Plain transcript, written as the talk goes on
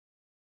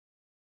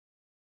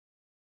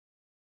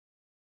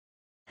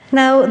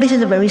Now, this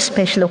is a very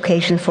special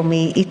occasion for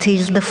me. It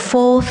is the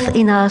fourth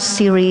in our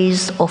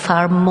series of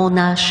our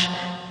Monash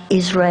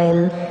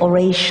Israel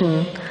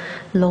Oration,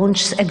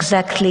 launched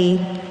exactly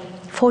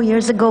 4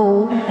 years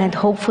ago and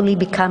hopefully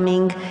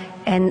becoming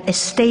a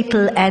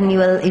staple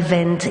annual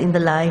event in the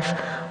life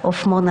of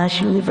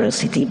Monash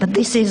University. But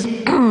this is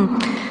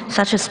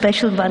such a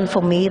special one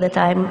for me that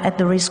I'm at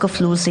the risk of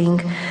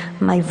losing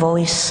my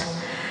voice.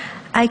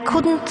 I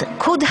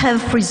could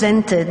have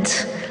presented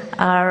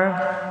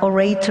our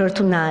orator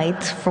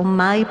tonight from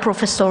my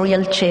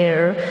professorial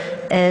chair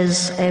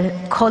as a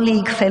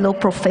colleague, fellow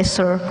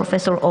professor,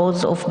 Professor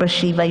Oz of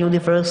Beersheba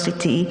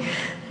University,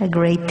 a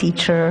great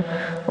teacher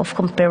of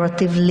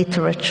comparative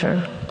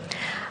literature.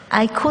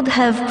 I could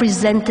have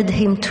presented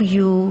him to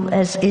you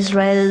as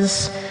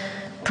Israel's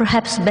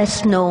perhaps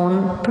best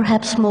known,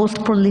 perhaps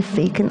most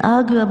prolific, and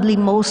arguably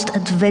most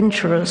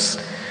adventurous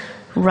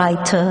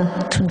writer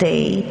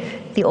today,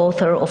 the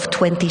author of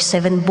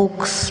 27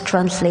 books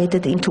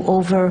translated into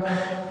over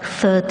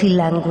 30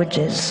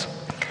 languages.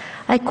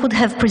 I could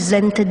have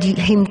presented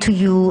him to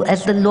you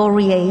as the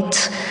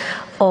laureate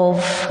of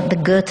the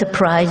Goethe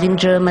Prize in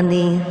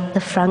Germany, the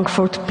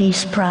Frankfurt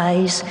Peace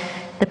Prize,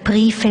 the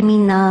Prix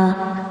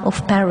Femina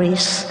of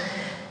Paris,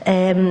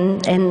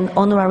 an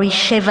honorary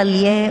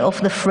chevalier of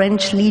the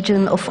French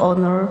Legion of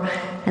Honor,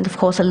 and of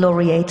course a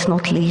laureate,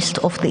 not least,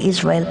 of the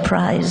Israel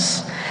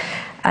Prize.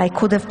 I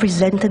could have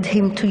presented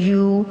him to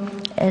you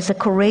as a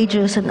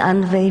courageous and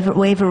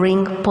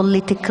unwavering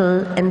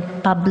political and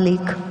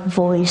public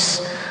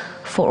voice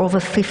for over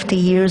 50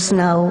 years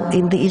now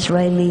in the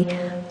Israeli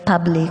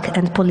public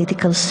and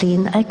political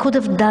scene. I could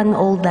have done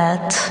all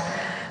that,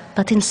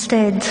 but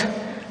instead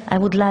I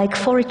would like,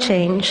 for a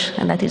change,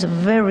 and that is a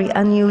very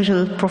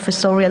unusual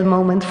professorial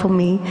moment for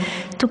me,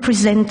 to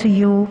present to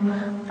you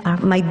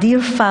my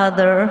dear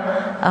father,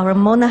 our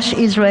Monash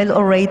Israel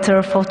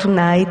orator for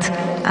tonight,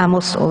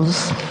 Amos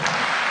Oz.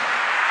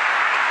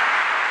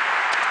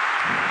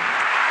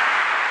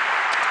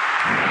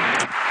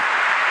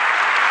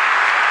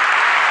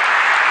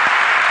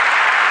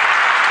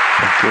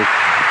 Thank you.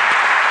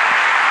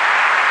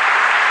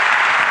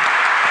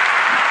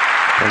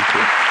 Thank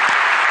you.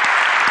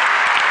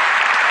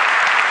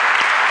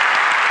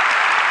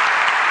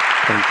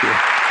 Thank you.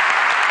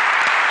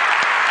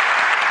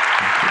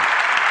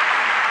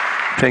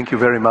 Thank you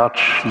very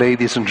much,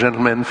 ladies and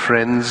gentlemen,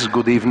 friends,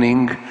 good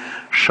evening,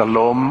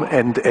 shalom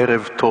and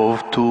erev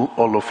tov to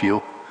all of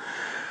you.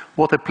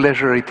 What a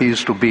pleasure it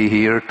is to be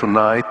here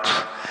tonight,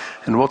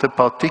 and what a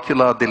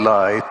particular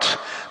delight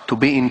to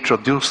be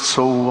introduced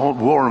so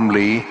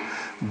warmly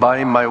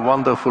by my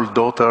wonderful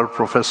daughter,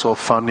 Professor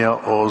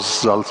Fania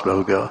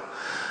Oz-Salzberger.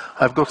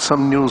 I've got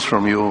some news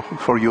for you,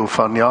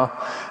 Fania.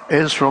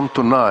 As from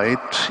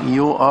tonight,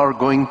 you are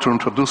going to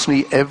introduce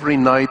me every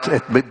night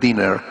at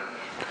dinner.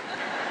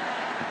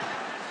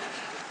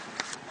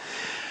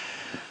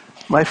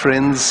 My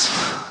friends,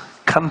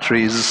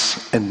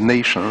 countries and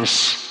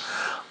nations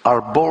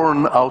are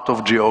born out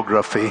of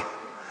geography.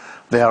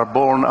 They are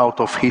born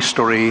out of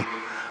history,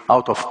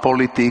 out of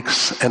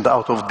politics, and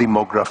out of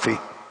demography.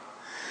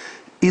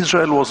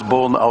 Israel was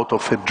born out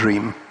of a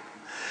dream.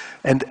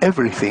 And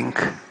everything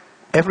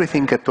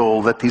at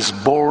all that is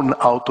born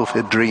out of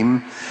a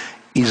dream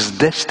is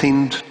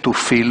destined to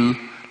feel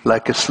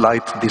like a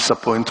slight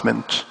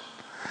disappointment.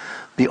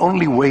 The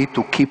only way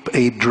to keep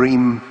a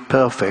dream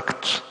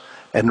perfect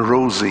and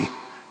rosy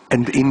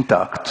and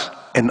intact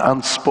and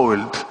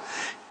unspoiled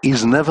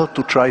is never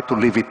to try to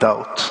live it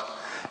out.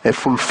 A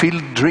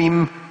fulfilled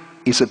dream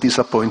is a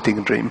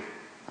disappointing dream.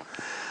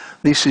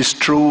 This is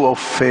true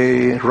of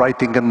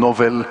writing a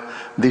novel.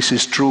 This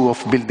is true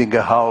of building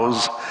a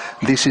house.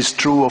 This is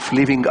true of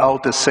living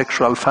out a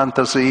sexual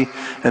fantasy.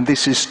 And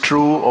this is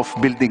true of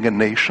building a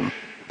nation.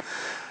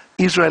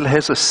 Israel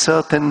has a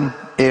certain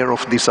air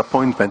of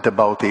disappointment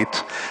about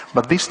it,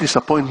 but this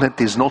disappointment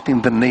is not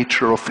in the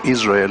nature of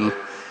Israel,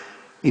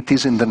 it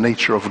is in the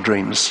nature of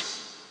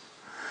dreams.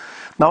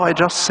 Now, I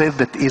just said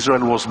that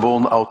Israel was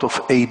born out of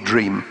a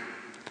dream.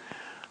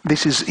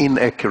 This is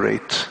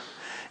inaccurate.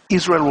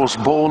 Israel was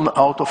born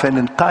out of an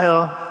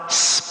entire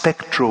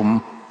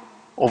spectrum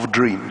of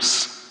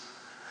dreams,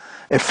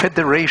 a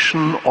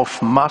federation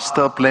of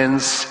master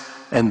plans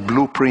and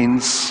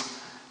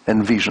blueprints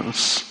and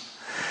visions.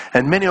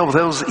 And many of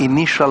those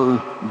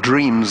initial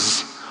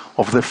dreams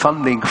of the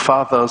founding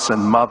fathers and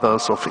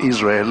mothers of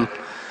Israel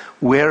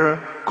were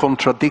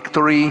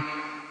contradictory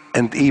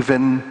and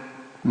even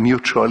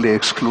mutually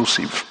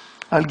exclusive.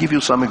 I'll give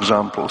you some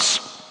examples.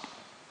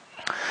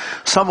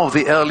 Some of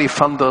the early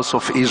founders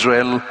of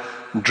Israel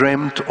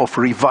dreamt of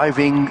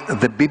reviving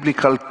the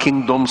biblical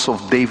kingdoms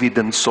of David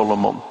and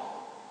Solomon,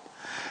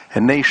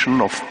 a nation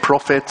of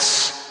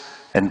prophets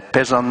and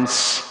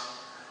peasants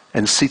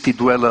and city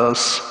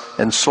dwellers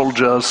and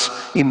soldiers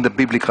in the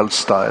biblical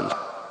style.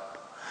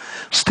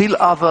 Still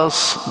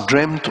others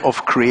dreamt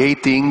of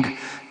creating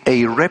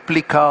a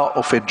replica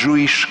of a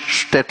Jewish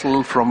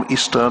shtetl from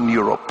Eastern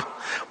Europe,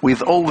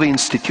 with all the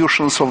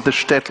institutions of the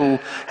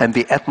shtetl and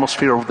the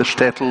atmosphere of the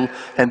shtetl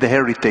and the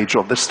heritage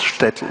of the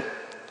shtetl.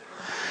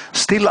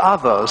 Still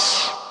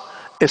others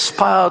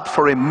aspired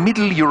for a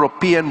Middle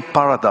European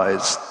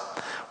paradise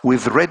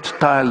with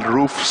red-tiled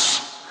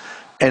roofs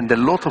and a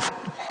lot of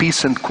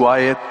peace and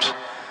quiet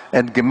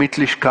and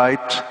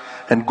Gemütlichkeit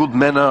and good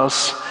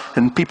manners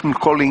and people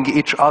calling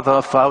each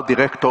other Frau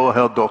Direktor,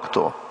 Herr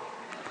Doktor.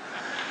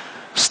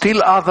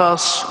 Still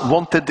others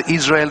wanted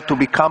Israel to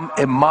become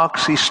a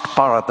Marxist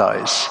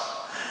paradise.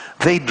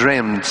 They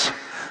dreamed,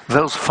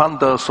 those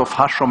founders of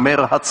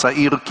HaShomer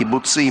HaTzair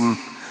Kibbutzim,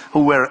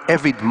 who were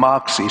avid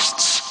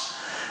Marxists,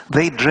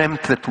 they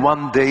dreamt that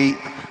one day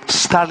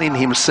Stalin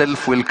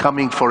himself will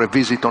come for a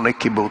visit on a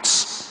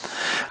kibbutz.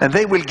 And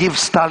they will give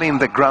Stalin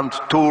the grand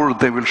tour,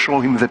 they will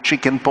show him the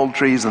chicken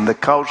poultries and the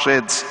cow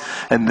sheds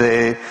and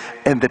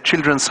the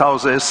children's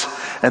houses,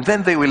 and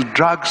then they will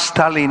drag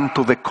Stalin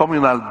to the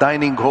communal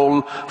dining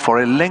hall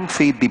for a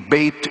lengthy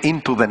debate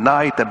into the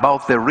night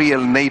about the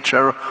real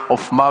nature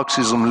of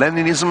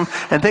Marxism-Leninism,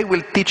 and they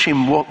will teach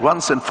him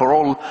once and for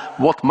all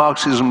what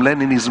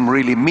Marxism-Leninism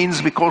really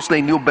means, because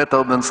they knew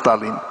better than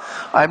Stalin.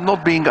 I'm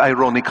not being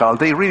ironical,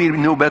 they really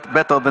knew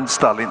better than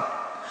Stalin.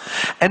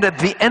 And at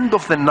the end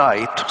of the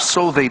night,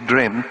 so they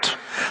dreamt,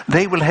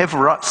 they will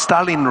have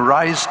Stalin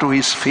rise to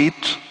his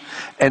feet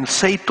and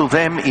say to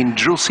them in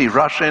juicy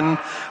Russian,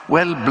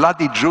 well,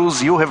 bloody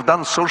Jews, you have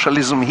done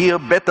socialism here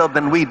better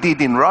than we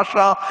did in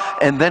Russia,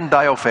 and then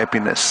die of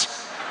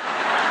happiness.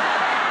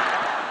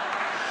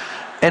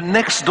 And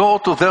next door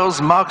to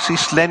those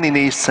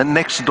Marxist-Leninists, and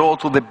next door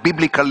to the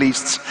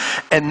Biblicalists,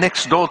 and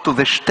next door to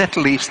the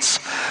Shtetlists,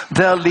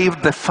 there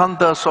lived the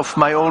founders of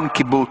my own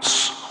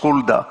kibbutz,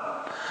 Hulda,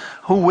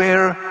 who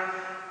were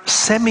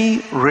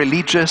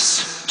semi-religious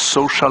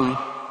social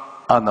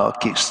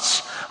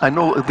anarchists. I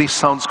know this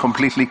sounds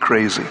completely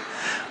crazy,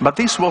 but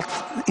this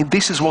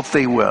is what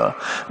they were.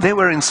 They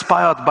were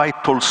inspired by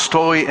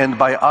Tolstoy and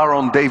by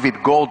Aaron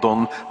David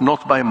Gordon,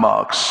 not by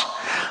Marx.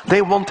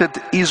 They wanted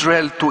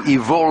Israel to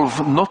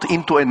evolve not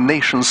into a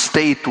nation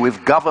state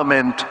with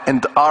government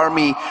and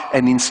army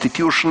and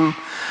institution,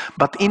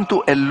 but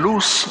into a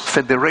loose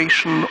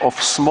federation of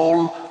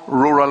small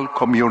rural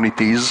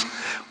communities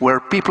where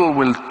people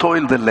will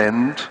toil the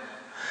land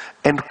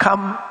and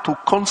come to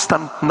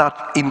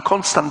in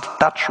constant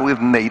touch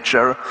with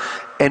nature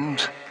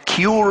and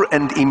cure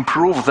and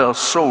improve their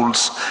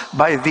souls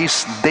by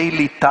this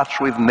daily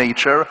touch with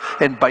nature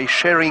and by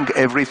sharing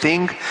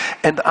everything,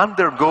 and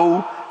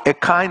undergo a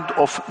kind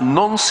of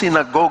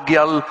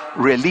non-synagogal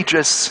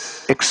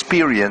religious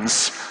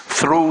experience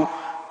through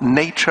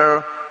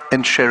nature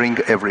and sharing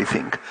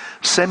everything.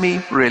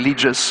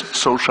 Semi-religious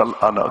social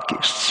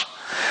anarchists.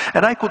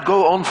 And I could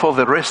go on for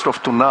the rest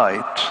of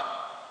tonight,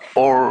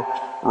 or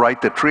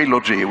write a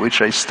trilogy,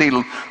 which I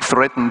still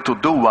threaten to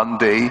do one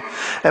day,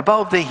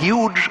 about the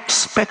huge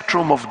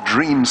spectrum of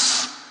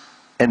dreams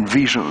and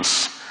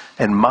visions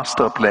and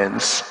master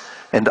plans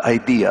and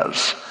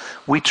ideas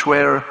which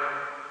were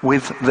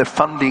with the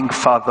founding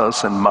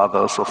fathers and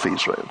mothers of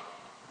Israel.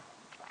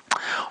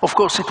 Of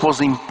course, it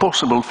was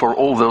impossible for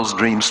all those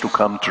dreams to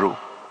come true.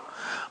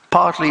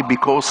 Partly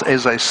because,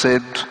 as I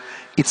said,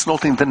 it's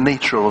not in the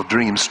nature of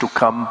dreams to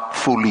come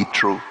fully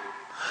true.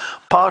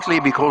 Partly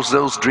because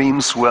those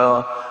dreams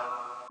were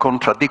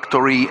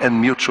contradictory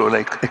and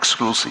mutually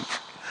exclusive.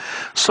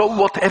 So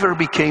whatever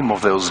became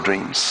of those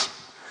dreams,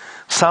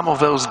 some of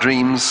those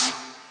dreams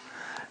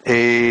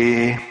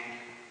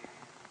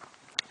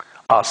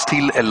are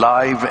still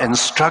alive and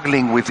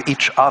struggling with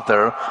each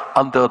other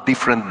under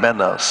different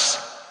banners.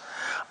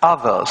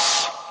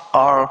 Others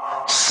are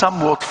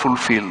somewhat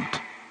fulfilled.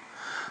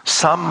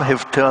 Some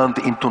have turned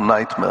into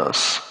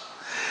nightmares.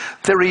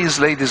 There is,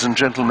 ladies and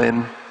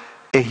gentlemen,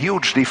 a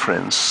huge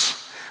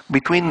difference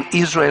between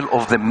Israel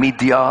of the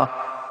media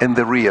and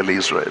the real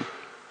Israel.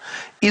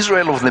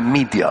 Israel of the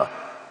media,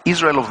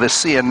 Israel of the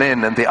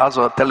CNN and the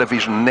other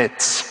television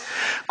nets,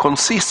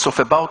 consists of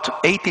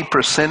about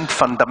 80%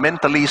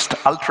 fundamentalist,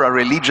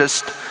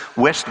 ultra-religious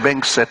West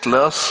Bank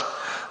settlers,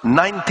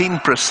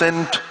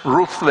 19%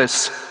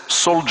 ruthless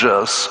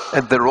soldiers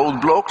at the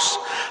roadblocks,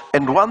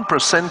 and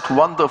 1%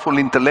 wonderful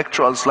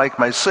intellectuals like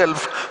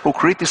myself who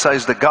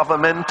criticize the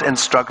government and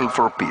struggle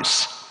for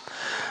peace.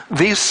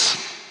 This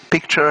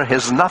picture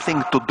has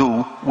nothing to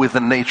do with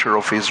the nature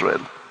of Israel.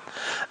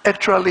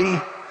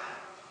 Actually,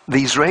 the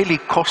Israeli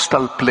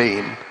coastal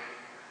plain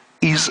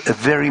is a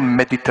very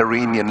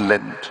Mediterranean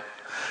land.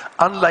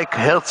 Unlike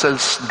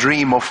Herzl's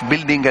dream of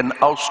building an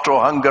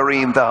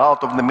Austro-Hungary in the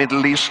heart of the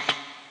Middle East,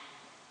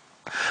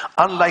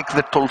 unlike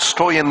the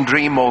Tolstoyan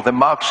dream or the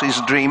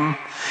Marxist dream,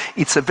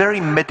 it's a very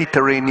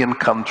Mediterranean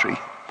country.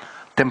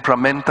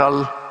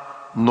 Temperamental,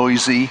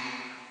 noisy,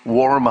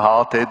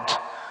 warm-hearted,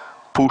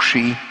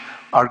 pushy,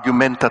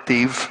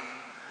 argumentative,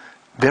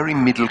 very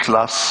middle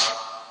class,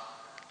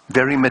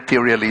 very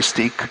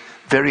materialistic,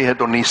 very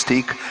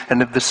hedonistic,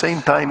 and at the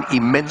same time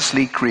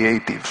immensely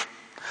creative.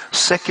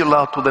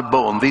 Secular to the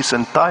bone, this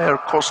entire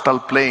coastal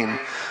plain,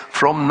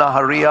 from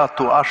Naharia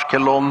to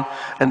Ashkelon,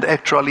 and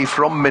actually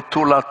from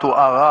Metula to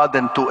Arad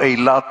and to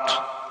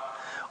Eilat,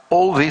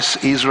 all this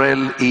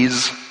Israel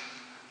is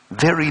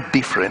very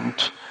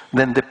different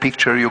than the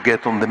picture you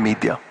get on the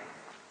media.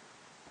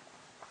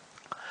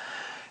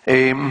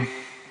 It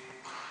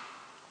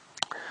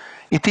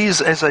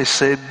is, as I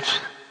said,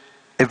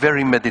 a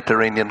very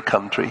Mediterranean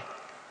country,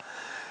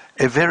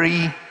 a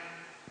very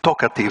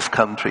talkative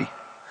country.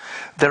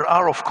 There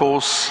are, of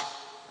course,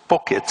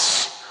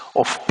 pockets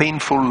of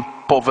painful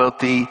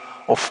poverty,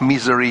 of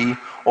misery,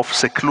 of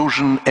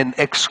seclusion and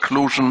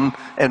exclusion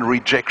and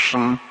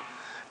rejection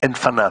and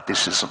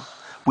fanaticism.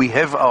 We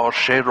have our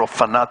share of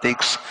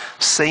fanatics,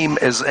 same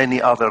as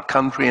any other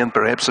country, and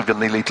perhaps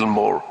even a little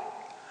more.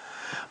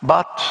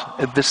 But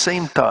at the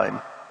same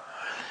time,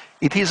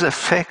 it is a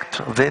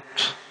fact that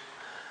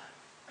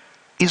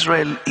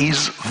Israel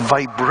is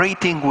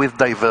vibrating with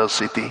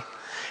diversity,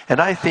 and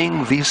I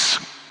think this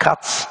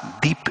cuts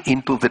deep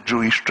into the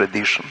Jewish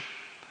tradition.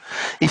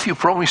 If you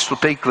promise to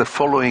take the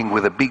following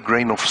with a big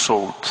grain of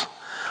salt,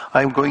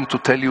 I'm going to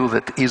tell you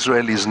that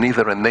Israel is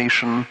neither a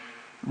nation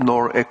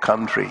nor a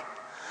country.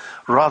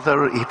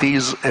 Rather, it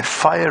is a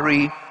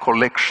fiery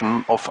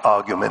collection of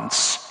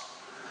arguments.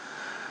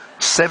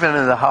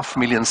 7.5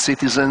 million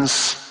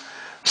citizens,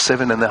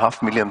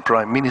 7.5 million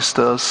prime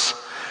ministers,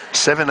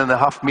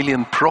 7.5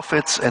 million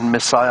prophets and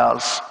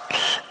messiahs.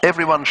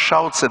 Everyone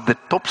shouts at the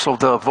tops of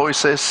their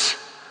voices.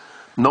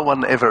 No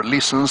one ever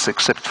listens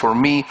except for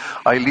me.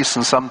 I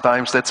listen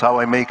sometimes, that's how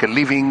I make a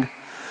living.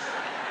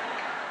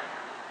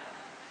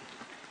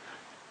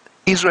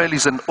 Israel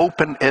is an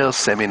open-air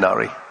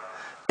seminary.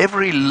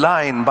 Every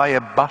line by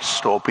a bus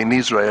stop in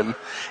Israel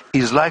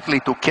is likely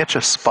to catch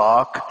a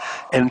spark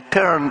and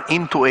turn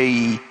into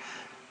a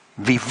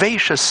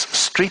vivacious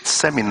street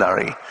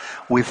seminary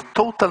with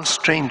total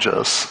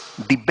strangers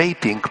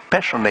debating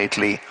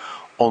passionately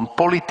on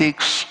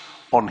politics,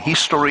 on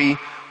history,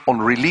 on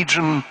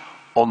religion,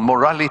 on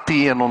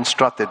morality and on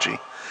strategy.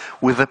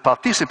 With the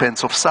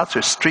participants of such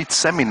a street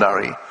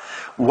seminary,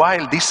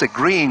 while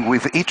disagreeing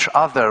with each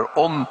other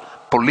on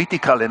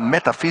political and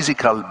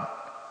metaphysical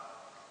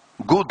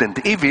good and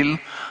evil,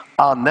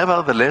 are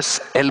nevertheless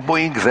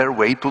elbowing their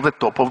way to the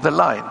top of the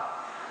line.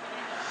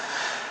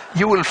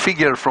 You will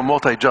figure from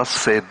what I just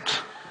said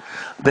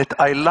that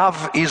I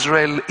love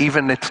Israel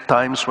even at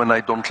times when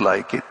I don't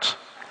like it.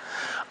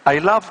 I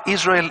love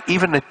Israel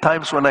even at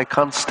times when I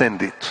can't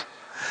stand it.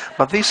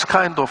 But this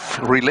kind of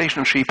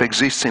relationship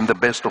exists in the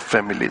best of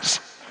families.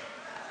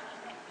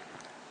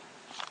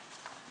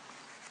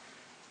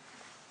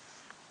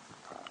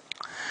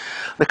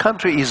 The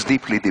country is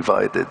deeply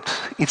divided.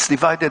 It's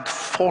divided,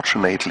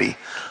 fortunately,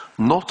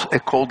 not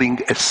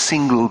according a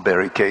single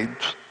barricade,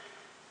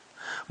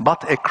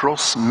 but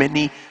across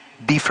many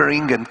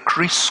differing and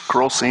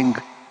crisscrossing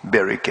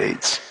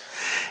barricades.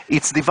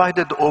 It's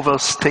divided over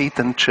state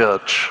and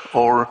church,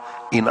 or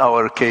in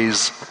our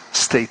case,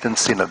 state and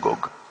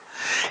synagogue.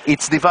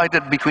 It's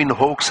divided between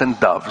hawks and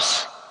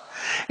doves.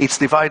 It's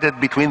divided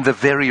between the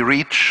very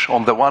rich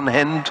on the one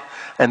hand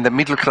and the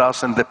middle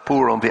class and the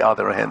poor on the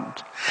other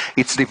hand.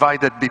 It's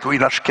divided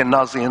between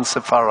Ashkenazi and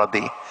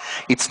Sephardi.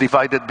 It's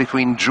divided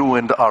between Jew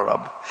and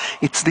Arab.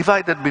 It's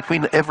divided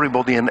between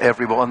everybody and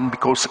everyone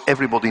because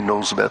everybody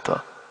knows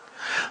better.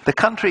 The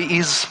country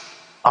is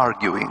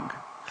arguing.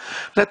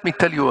 Let me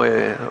tell you,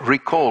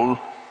 recall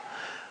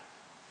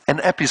an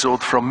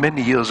episode from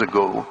many years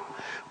ago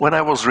when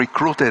I was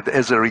recruited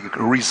as a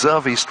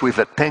reservist with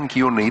a tank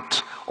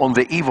unit on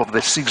the eve of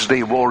the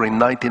Six-Day War in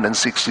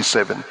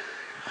 1967.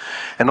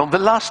 And on the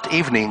last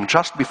evening,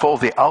 just before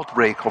the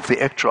outbreak of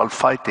the actual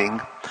fighting,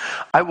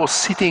 I was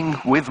sitting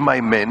with my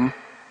men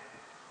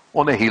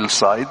on a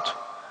hillside,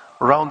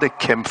 round a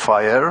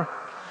campfire,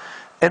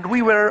 and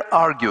we were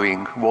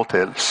arguing, what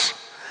else?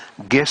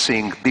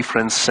 Guessing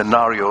different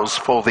scenarios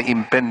for the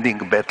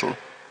impending battle.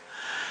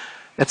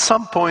 At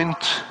some point,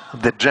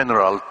 the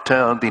general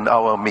turned in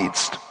our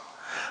midst.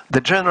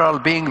 The general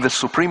being the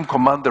supreme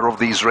commander of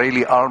the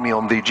Israeli army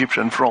on the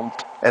Egyptian front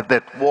at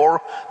that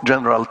war,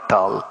 General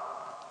Tal.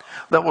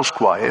 There was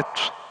quiet,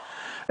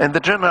 and the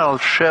general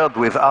shared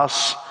with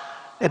us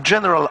a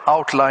general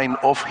outline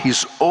of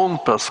his own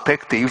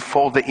perspective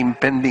for the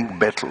impending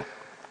battle.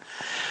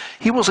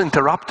 He was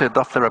interrupted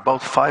after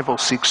about 5 or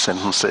 6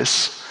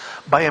 sentences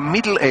by a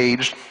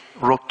middle-aged,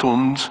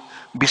 rotund,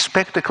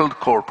 bespectacled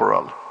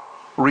corporal,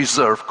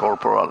 reserve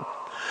corporal,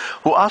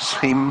 who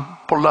asked him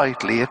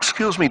politely,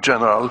 "Excuse me,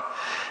 General,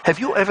 have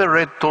you ever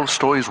read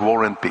Tolstoy's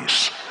War and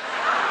Peace?"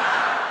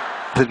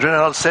 The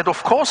general said,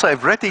 "Of course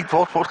I've read it.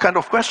 What kind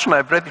of question?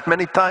 I've read it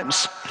many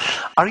times."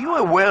 "Are you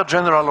aware,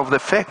 General, of the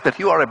fact that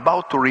you are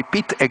about to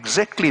repeat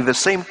exactly the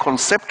same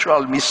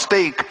conceptual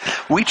mistake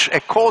which,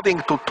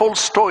 according to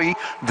Tolstoy,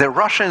 the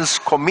Russians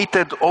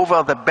committed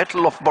over the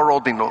Battle of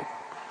Borodino?"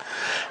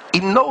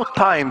 In no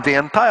time, the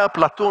entire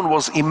platoon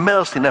was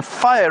immersed in a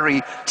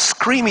fiery,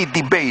 screamy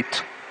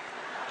debate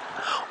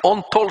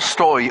on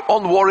Tolstoy,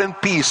 on War and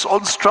Peace,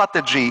 on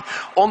strategy,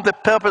 on the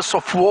purpose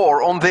of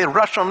war, on the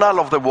rationale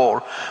of the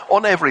war,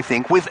 on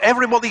everything, with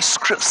everybody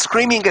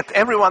screaming at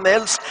everyone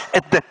else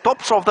at the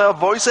tops of their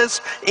voices,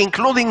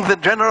 including the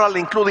general,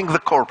 including the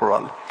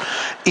corporal.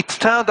 It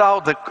turned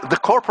out that the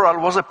corporal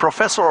was a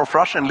professor of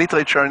Russian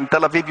literature in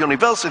Tel Aviv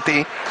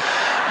University,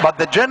 but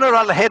the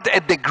general had a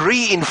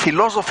degree in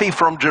philosophy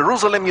from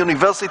Jerusalem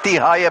University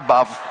high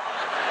above.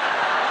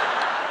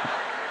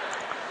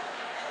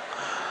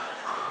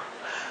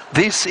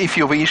 This, if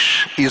you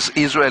wish, is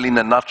Israel in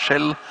a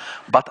nutshell,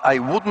 but I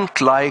wouldn't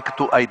like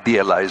to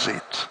idealize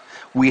it.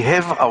 We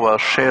have our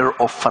share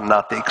of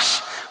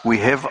fanatics. We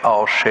have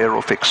our share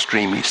of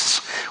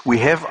extremists. We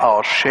have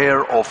our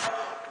share of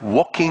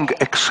walking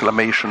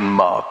exclamation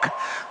mark.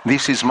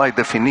 This is my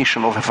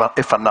definition of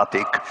a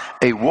fanatic,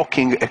 a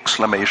walking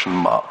exclamation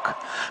mark.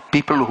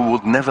 People who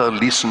would never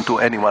listen to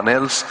anyone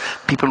else,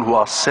 people who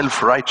are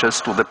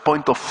self-righteous to the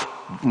point of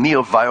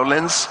near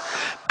violence,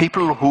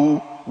 people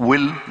who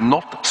will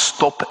not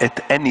stop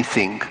at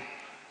anything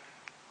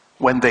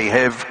when they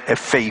have a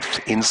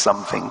faith in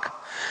something.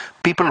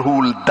 People who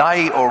will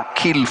die or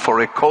kill for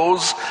a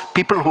cause,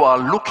 people who are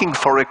looking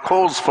for a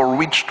cause for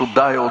which to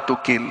die or to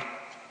kill.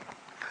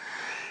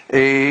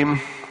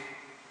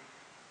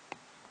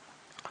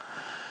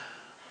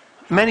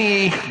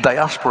 Many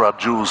diaspora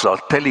Jews are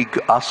telling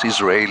us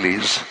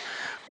Israelis,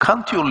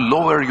 can't you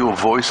lower your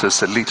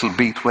voices a little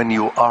bit when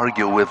you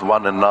argue with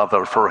one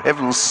another? For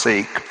heaven's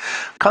sake,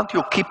 can't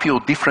you keep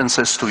your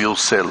differences to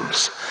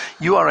yourselves?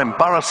 You are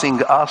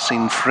embarrassing us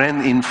in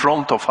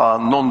front of our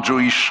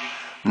non-Jewish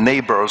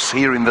neighbors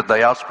here in the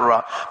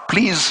diaspora.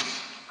 Please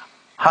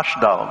hush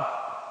down.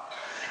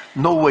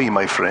 No way,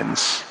 my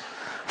friends.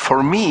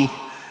 For me,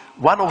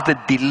 one of the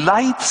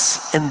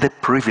delights and the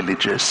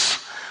privileges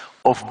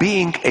of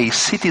being a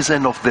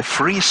citizen of the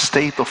Free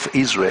State of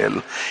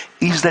Israel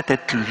is that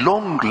at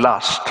long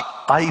last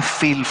I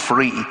feel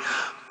free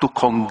to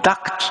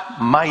conduct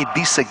my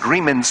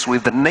disagreements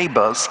with the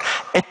neighbors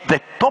at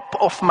the top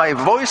of my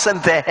voice,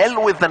 and the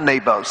hell with the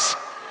neighbors.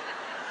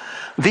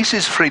 This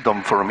is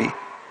freedom for me.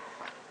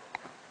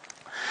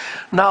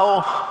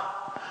 Now,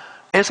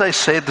 as I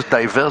said,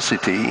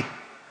 diversity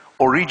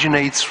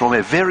originates from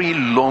a very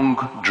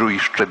long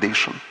Jewish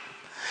tradition.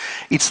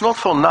 It's not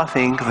for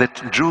nothing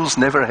that Jews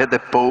never had a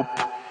pope,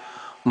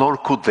 nor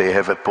could they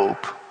have a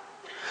pope.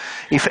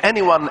 If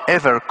anyone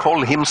ever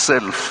called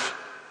himself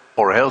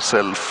or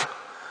herself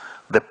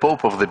the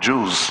Pope of the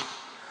Jews,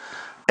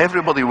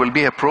 everybody will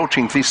be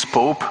approaching this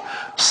Pope,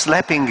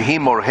 slapping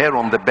him or her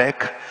on the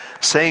back,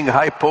 saying,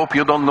 "Hi, Pope,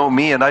 you don't know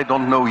me and I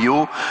don't know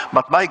you,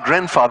 but my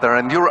grandfather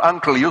and your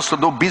uncle used to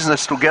do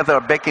business together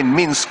back in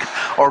Minsk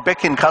or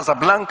back in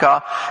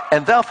Casablanca,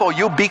 and therefore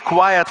you be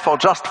quiet for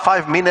just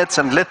 5 minutes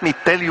and let me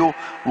tell you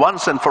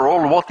once and for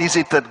all what is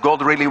it that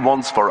God really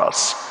wants for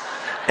us."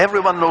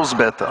 Everyone knows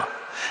better.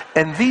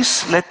 And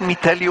this, let me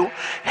tell you,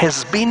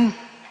 has been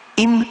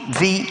in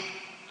the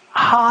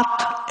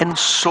heart and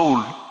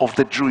soul of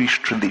the Jewish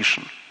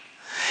tradition.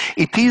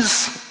 It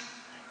is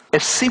a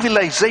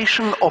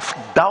civilization of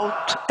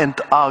doubt and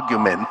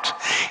argument.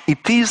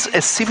 It is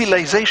a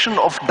civilization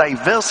of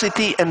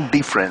diversity and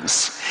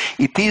difference.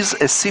 It is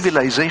a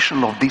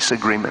civilization of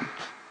disagreement.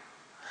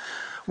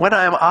 When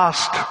I am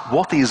asked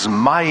what is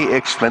my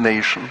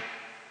explanation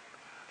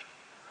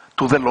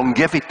to the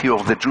longevity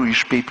of the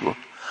Jewish people,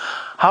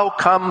 how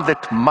come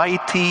that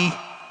mighty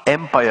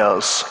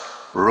empires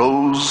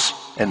rose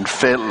and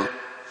fell,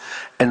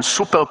 and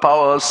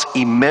superpowers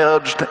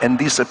emerged and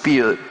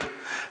disappeared,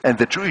 and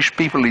the Jewish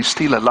people is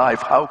still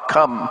alive? How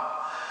come?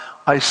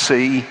 I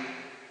say,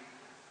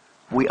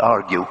 we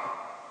argue.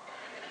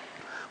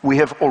 We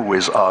have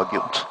always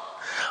argued.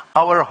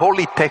 Our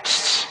holy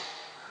texts,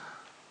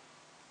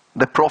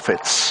 the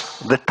prophets,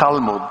 the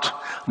Talmud,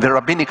 the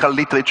rabbinical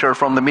literature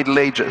from the Middle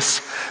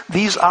Ages,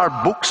 these are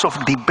books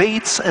of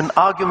debates and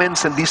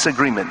arguments and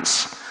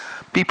disagreements.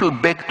 People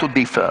beg to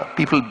differ,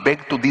 people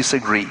beg to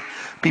disagree,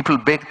 people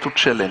beg to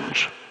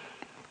challenge.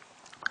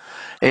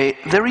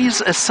 There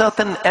is a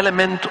certain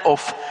element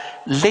of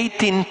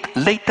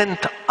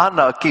latent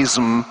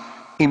anarchism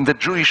in the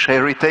Jewish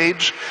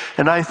heritage,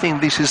 and I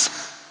think this is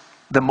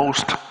the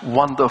most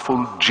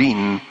wonderful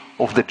gene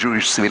of the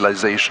Jewish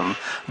civilization,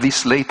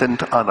 this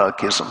latent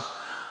anarchism.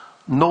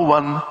 No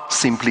one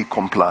simply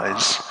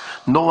complies.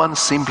 No one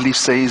simply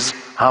says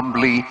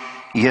humbly,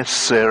 "Yes,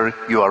 sir,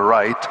 you are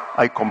right,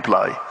 I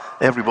comply."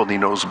 Everybody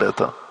knows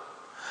better.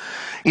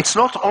 It's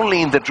not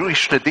only in the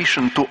Jewish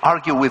tradition to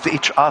argue with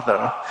each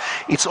other,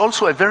 it's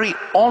also a very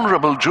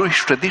honorable Jewish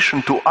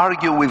tradition to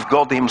argue with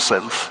God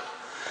himself,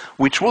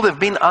 which would have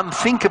been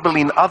unthinkable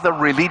in other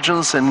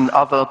religions and in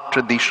other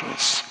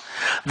traditions.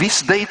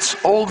 This dates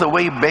all the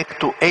way back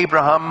to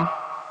Abraham,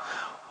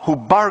 who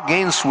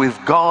bargains with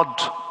God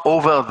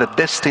over the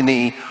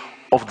destiny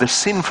of the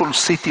sinful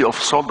city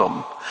of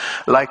Sodom,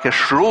 like a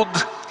shrewd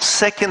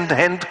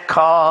second-hand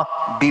car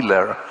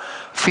dealer.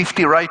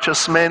 50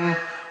 righteous men,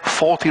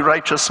 40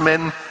 righteous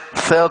men,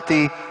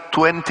 30,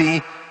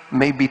 20,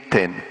 maybe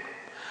 10.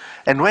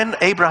 And when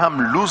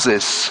Abraham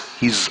loses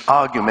his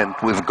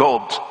argument with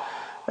God,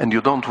 and you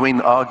don't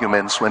win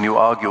arguments when you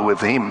argue with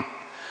him,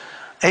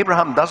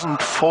 Abraham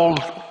doesn't fall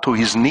to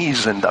his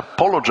knees and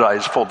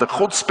apologize for the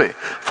chutzpah,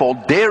 for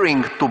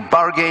daring to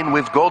bargain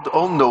with God.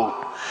 Oh no.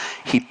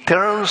 He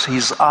turns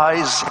his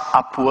eyes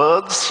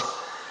upwards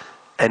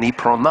and he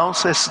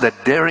pronounces the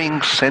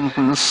daring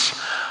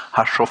sentence,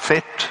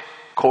 "Hashofet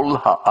kol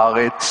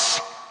haaretz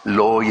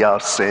lo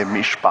yaseh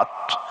mishpat."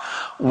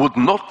 Would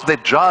not the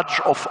judge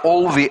of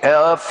all the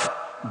earth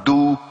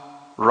do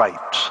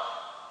right?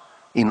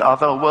 In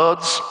other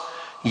words,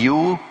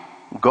 you,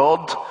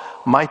 God,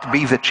 might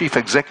be the chief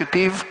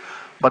executive,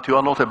 but you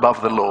are not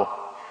above the law.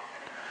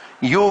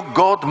 You,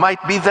 God,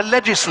 might be the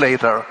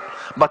legislator,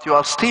 but you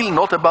are still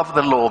not above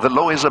the law. The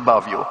law is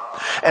above you.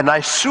 And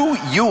I sue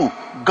you,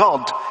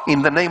 God,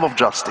 in the name of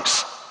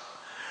justice.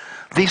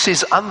 This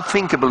is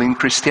unthinkable in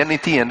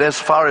Christianity, and as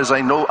far as I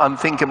know,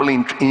 unthinkable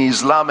in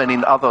Islam and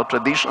in other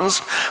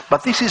traditions.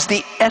 But this is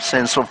the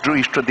essence of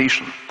Jewish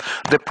tradition.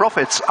 The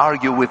prophets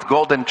argue with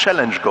God and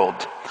challenge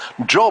God.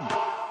 Job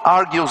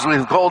argues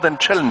with God and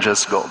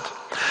challenges God.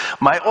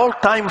 My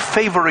all-time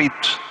favorite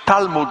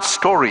Talmud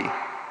story,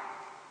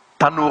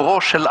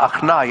 Tanuro shel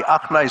Achnai,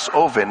 Achnai's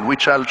oven,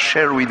 which I'll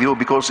share with you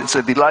because it's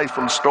a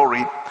delightful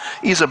story,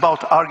 is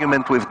about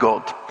argument with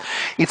God.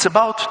 It's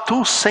about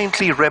two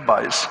saintly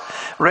rabbis,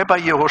 Rabbi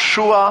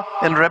Yehoshua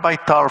and Rabbi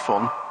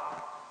Tarfon,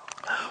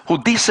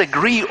 who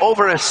disagree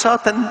over a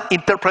certain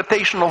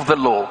interpretation of the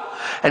law.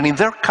 And in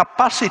their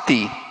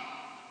capacity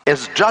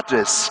as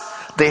judges,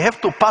 they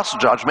have to pass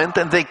judgment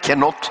and they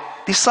cannot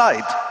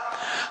decide.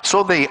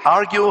 So they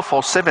argue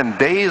for 7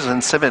 days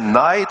and 7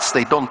 nights.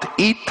 They don't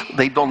eat,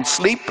 they don't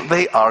sleep,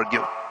 they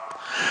argue.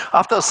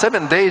 After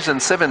 7 days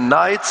and 7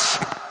 nights,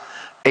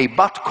 a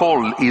bat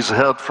call is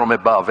heard from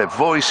above, a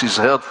voice is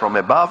heard from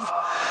above.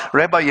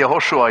 Rabbi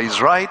Yehoshua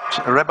is right,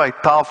 Rabbi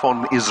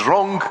Tarfon is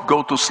wrong,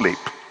 go to sleep.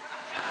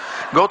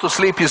 Go to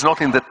sleep is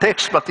not in the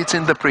text, but it's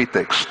in the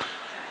pretext.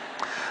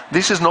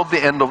 This is not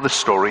the end of the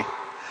story.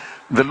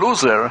 The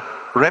loser,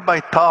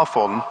 Rabbi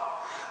Tarfon,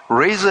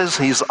 raises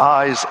his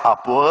eyes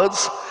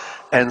upwards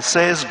and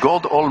says,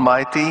 God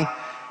Almighty,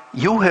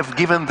 you have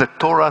given the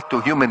Torah to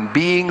human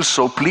beings,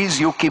 so please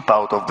you keep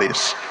out of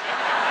this.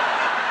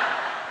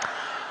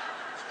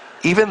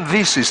 Even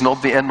this is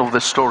not the end of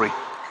the story.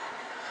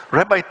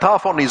 Rabbi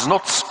Tarfon is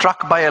not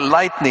struck by a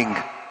lightning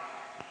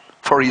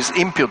for his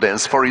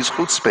impudence, for his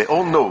chutzpah.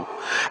 Oh no.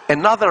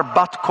 Another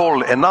bat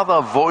call,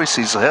 another voice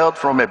is heard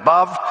from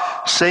above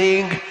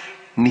saying,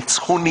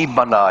 Nitzchuni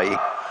banai.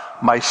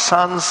 My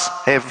sons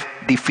have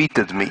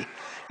defeated me.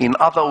 In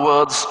other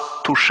words,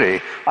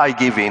 touché, I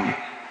give in.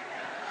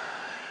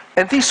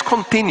 And this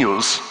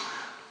continues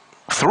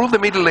through the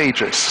Middle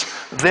Ages.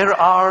 There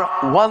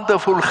are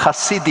wonderful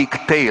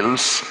Hasidic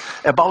tales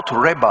about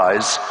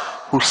rabbis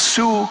who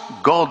sue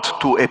God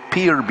to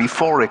appear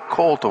before a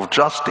court of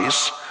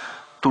justice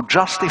to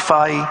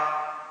justify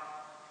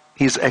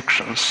his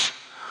actions.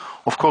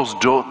 Of course,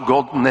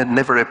 God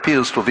never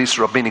appears to this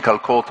rabbinical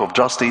court of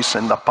justice,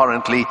 and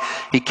apparently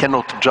he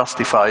cannot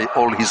justify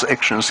all his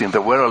actions in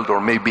the world,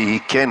 or maybe he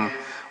can,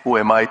 who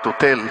am I to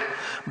tell?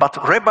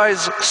 But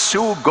rabbis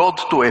sue God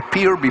to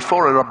appear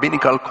before a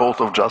rabbinical court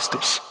of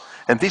justice.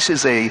 And this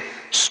is a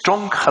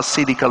strong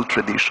Hasidical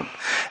tradition.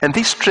 And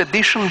this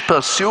tradition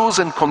pursues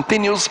and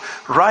continues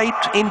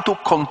right into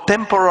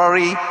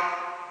contemporary,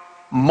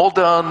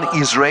 modern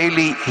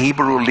Israeli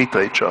Hebrew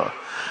literature.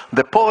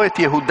 The poet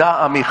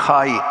Yehuda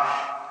Amichai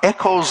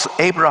echoes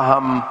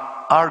Abraham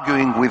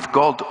arguing with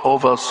God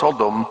over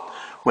Sodom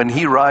when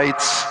he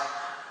writes,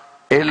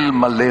 El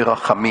maleh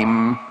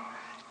rachamim,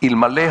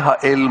 ilmaleh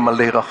ha'el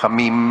maleh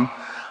rachamim,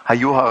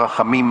 hayu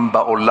harachamim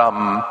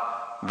ba'olam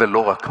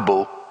ve'lo rak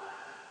bo.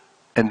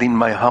 And in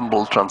my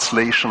humble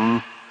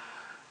translation,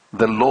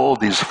 the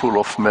Lord is full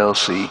of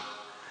mercy.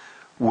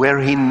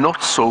 Were he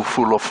not so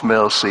full of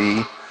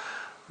mercy,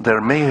 there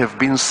may have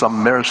been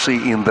some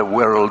mercy in the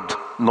world,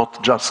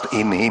 not just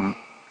in him.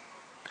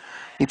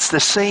 It's the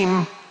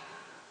same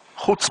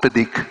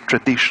chutzpahdik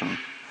tradition,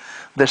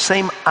 the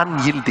same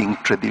unyielding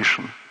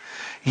tradition.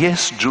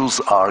 Yes, Jews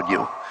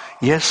argue.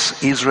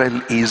 Yes,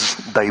 Israel is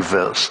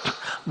diverse.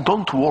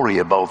 Don't worry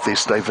about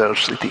this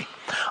diversity.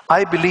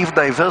 I believe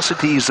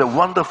diversity is a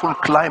wonderful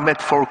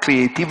climate for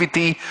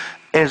creativity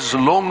as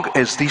long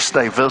as this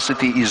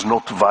diversity is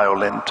not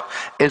violent.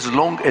 As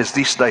long as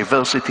this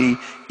diversity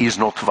is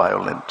not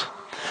violent.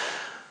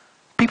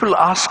 People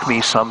ask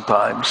me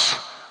sometimes,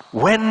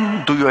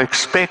 when do you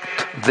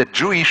expect the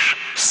Jewish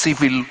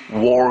civil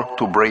war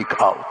to break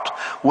out?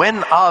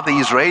 When are the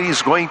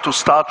Israelis going to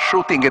start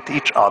shooting at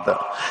each other?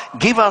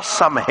 Give us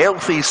some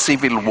healthy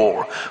civil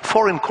war.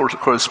 Foreign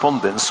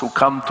correspondents who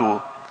come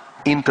to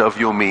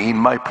interview me in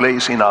my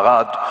place in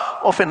Arad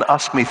often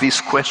ask me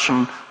this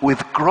question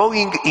with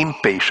growing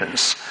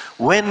impatience.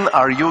 When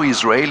are you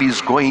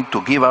Israelis going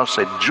to give us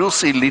a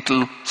juicy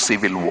little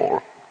civil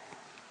war?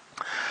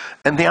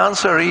 And the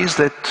answer is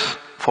that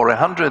for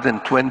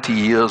 120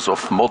 years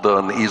of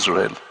modern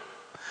Israel,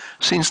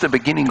 since the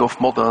beginning of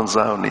modern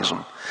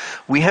Zionism,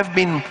 we have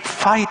been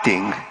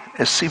fighting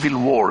a civil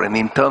war, an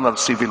internal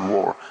civil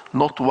war,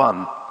 not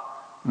one,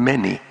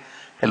 many,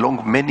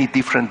 along many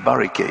different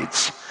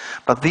barricades.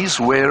 But these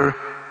were,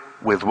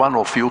 with one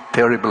or few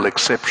terrible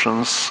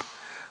exceptions,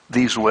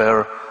 these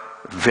were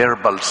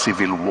verbal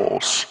civil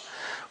wars.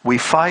 We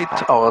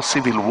fight our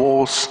civil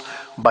wars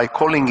by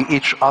calling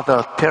each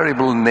other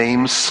terrible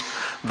names,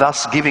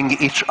 thus giving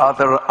each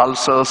other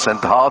ulcers and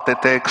heart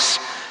attacks,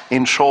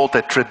 in short,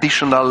 a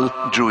traditional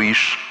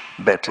Jewish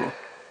battle.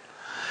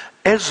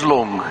 As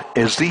long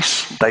as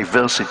this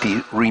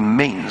diversity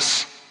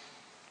remains,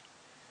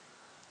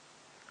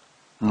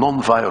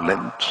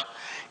 non-violent.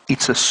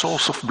 It's a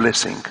source of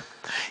blessing.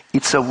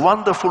 It's a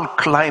wonderful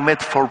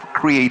climate for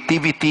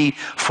creativity,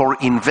 for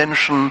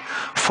invention,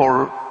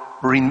 for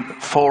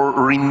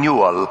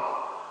renewal,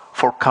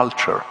 for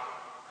culture.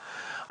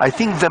 I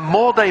think the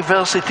more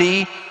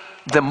diversity,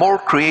 the more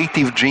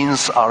creative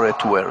genes are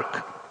at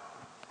work.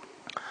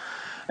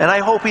 And I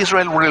hope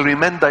Israel will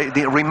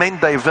remain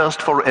diverse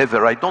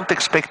forever. I don't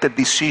expect a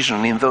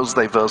decision in those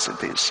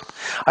diversities.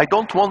 I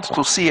don't want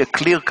to see a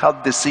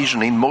clear-cut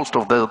decision in most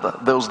of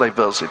those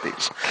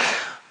diversities.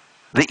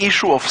 The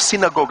issue of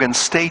synagogue and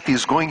state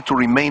is going to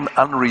remain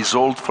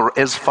unresolved for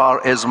as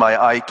far as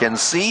my eye can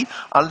see,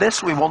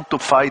 unless we want to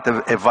fight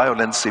a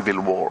violent civil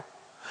war.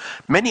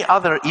 Many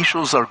other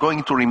issues are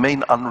going to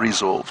remain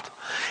unresolved.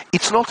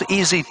 It's not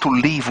easy to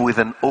live with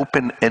an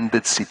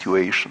open-ended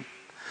situation.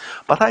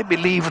 But I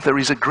believe there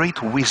is a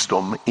great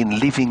wisdom in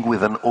living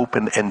with an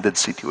open-ended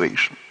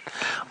situation.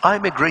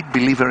 I'm a great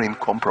believer in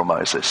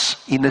compromises,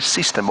 in a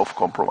system of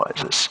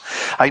compromises.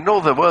 I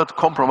know the word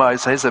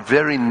compromise has a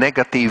very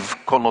negative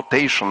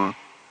connotation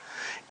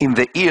in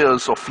the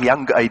ears of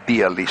young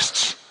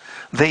idealists.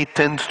 They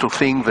tend to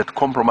think that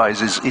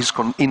compromise is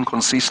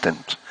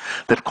inconsistent,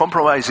 that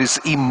compromise is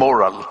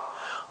immoral,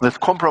 that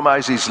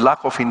compromise is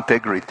lack of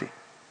integrity.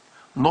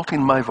 Not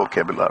in my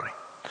vocabulary.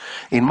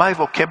 In my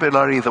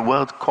vocabulary, the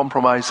word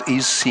compromise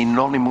is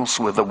synonymous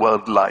with the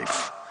word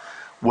life.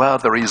 Where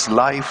there is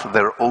life,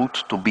 there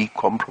ought to be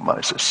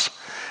compromises.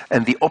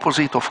 And the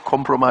opposite of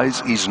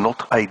compromise is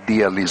not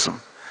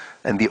idealism.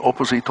 And the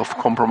opposite of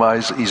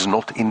compromise is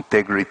not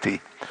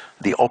integrity.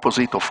 The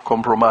opposite of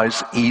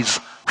compromise is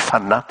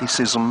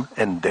fanaticism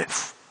and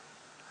death.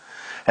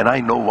 And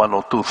I know one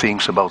or two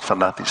things about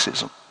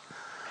fanaticism.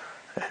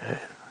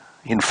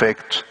 In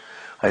fact,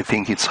 I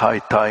think it's high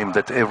time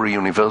that every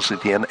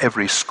university and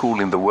every school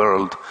in the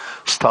world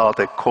start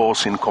a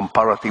course in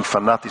comparative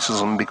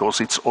fanaticism, because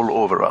it's all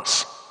over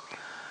us.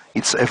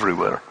 It's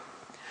everywhere.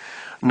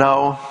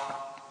 Now,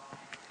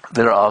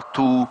 there are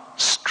two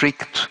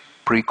strict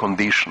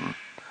preconditions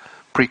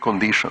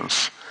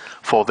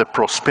for the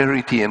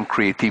prosperity and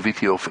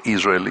creativity of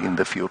Israel in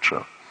the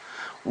future.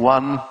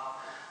 One,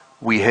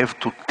 we have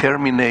to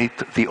terminate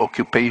the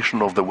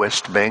occupation of the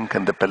West Bank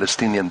and the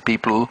Palestinian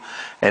people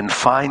and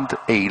find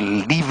a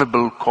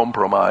livable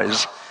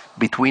compromise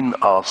between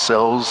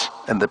ourselves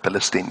and the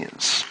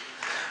Palestinians.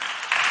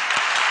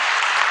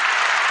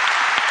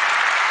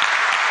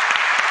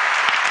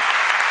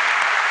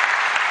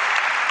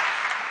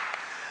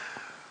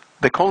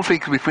 The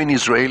conflict between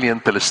Israeli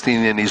and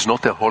Palestinian is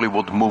not a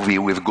Hollywood movie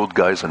with good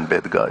guys and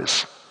bad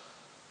guys.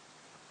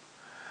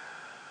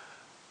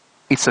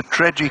 It's a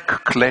tragic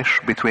clash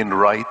between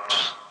right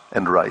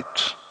and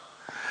right.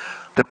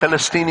 The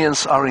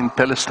Palestinians are in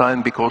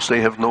Palestine because they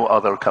have no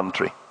other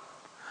country.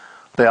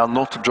 They are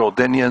not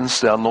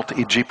Jordanians, they are not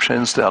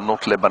Egyptians, they are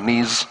not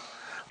Lebanese.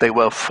 They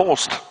were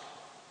forced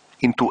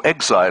into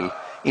exile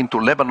into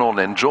Lebanon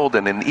and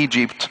Jordan and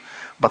Egypt,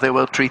 but they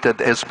were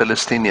treated as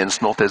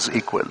Palestinians, not as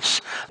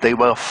equals. They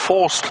were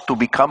forced to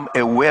become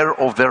aware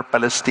of their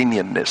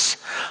Palestinianness.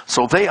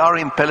 So they are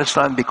in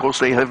Palestine because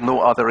they have no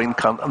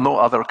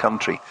other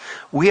country.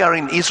 We are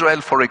in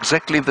Israel for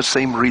exactly the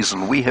same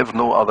reason. We have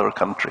no other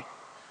country.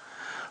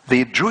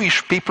 The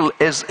Jewish people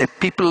as a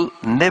people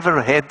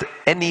never had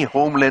any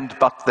homeland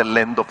but the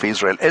land of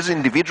Israel. As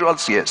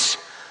individuals, yes.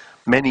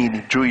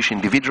 Many Jewish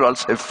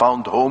individuals have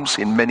found homes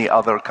in many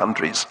other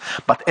countries.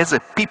 But as a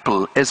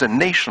people, as a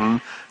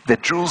nation, the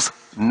Jews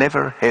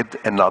never had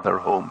another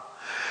home.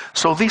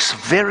 So this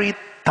very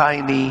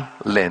tiny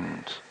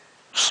land,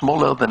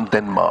 smaller than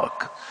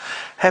Denmark,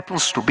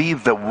 happens to be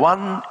the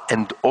one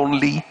and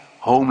only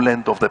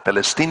homeland of the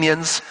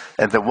Palestinians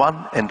and the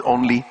one and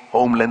only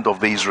homeland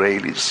of the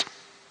Israelis.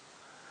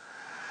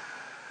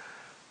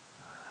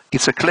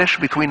 It's a clash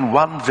between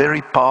one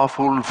very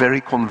powerful, very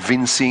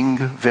convincing,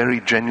 very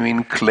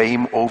genuine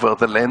claim over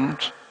the land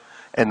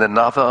and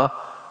another,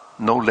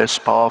 no less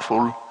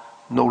powerful,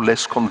 no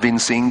less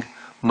convincing,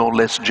 no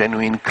less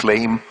genuine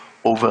claim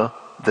over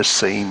the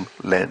same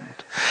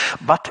land.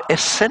 But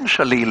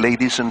essentially,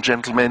 ladies and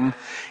gentlemen,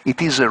 it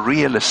is a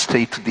real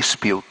estate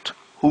dispute.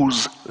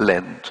 Whose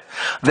land?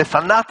 The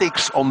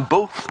fanatics on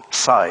both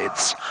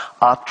sides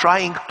are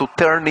trying to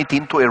turn it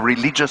into a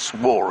religious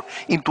war,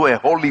 into a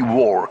holy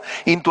war,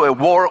 into a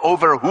war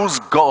over whose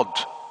God.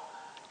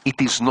 It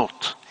is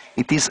not.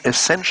 It is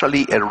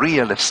essentially a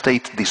real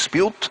estate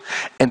dispute,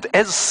 and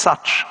as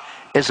such,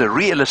 as a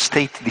real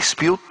estate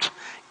dispute,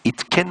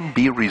 it can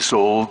be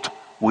resolved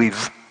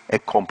with a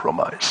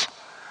compromise.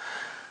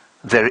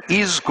 There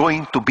is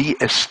going to be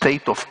a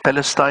state of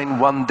Palestine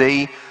one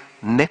day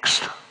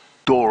next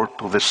door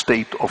to the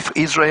state of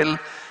Israel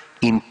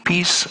in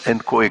peace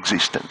and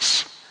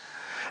coexistence.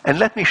 And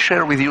let me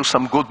share with you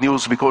some good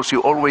news, because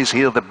you always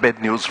hear the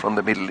bad news from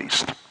the Middle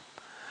East.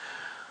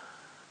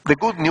 The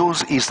good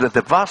news is that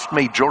the vast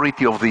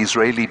majority of the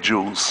Israeli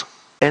Jews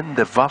and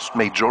the vast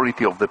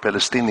majority of the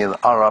Palestinian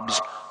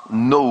Arabs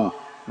know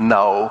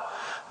now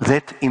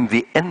that in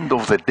the end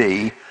of the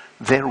day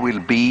there will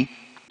be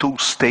two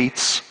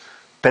states,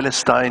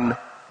 Palestine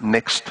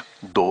next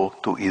door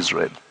to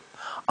Israel.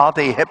 Are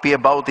they happy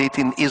about it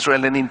in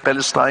Israel and in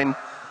Palestine?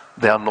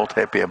 They are not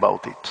happy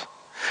about it.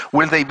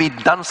 Will they be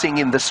dancing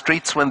in the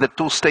streets when the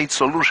two-state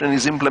solution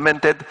is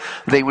implemented?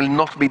 They will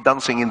not be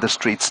dancing in the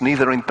streets,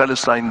 neither in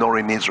Palestine nor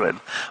in Israel.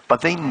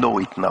 But they know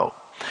it now.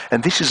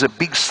 And this is a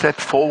big step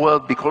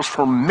forward, because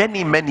for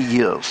many, many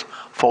years,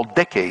 for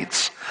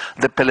decades,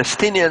 the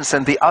Palestinians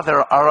and the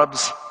other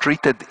Arabs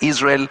treated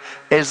Israel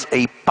as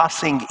a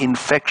passing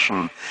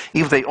infection.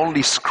 If they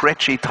only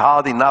scratch it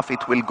hard enough,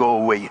 it will go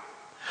away.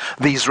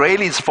 The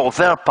Israelis, for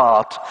their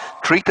part,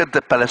 treated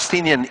the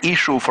Palestinian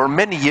issue for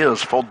many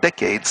years, for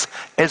decades,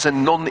 as a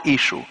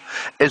non-issue,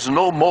 as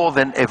no more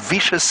than a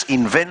vicious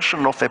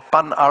invention of a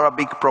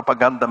pan-Arabic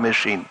propaganda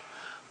machine.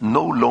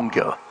 No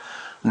longer.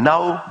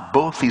 Now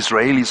both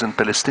Israelis and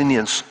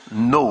Palestinians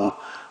know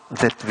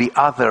that the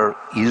other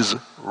is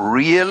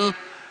real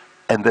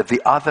and that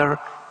the other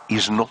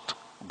is not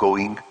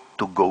going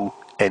to go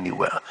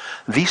anywhere.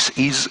 This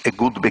is a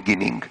good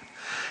beginning.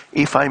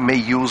 If I may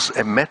use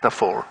a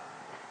metaphor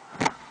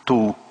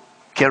to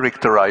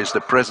characterize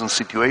the present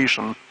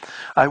situation,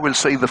 I will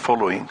say the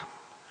following.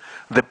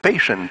 The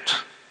patient,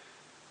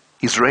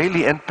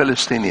 Israeli and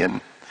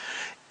Palestinian,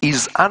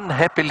 is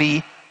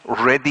unhappily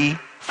ready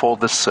for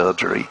the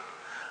surgery.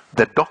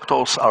 The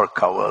doctors are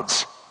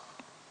cowards.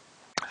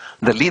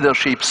 The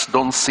leaderships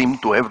don't seem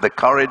to have the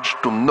courage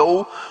to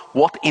know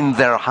what in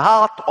their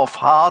heart of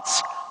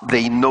hearts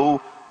they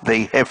know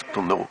they have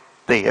to know,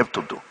 they have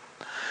to do.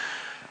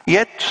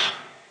 Yet,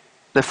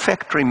 the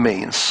fact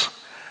remains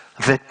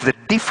that the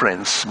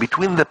difference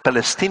between the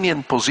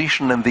Palestinian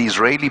position and the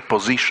Israeli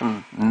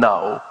position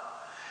now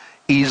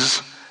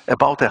is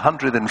about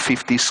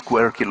 150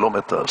 square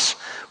kilometers,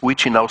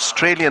 which in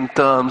Australian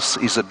terms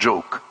is a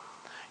joke.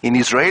 In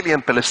Israeli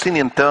and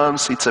Palestinian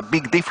terms, it's a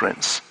big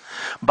difference,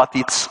 but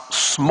it's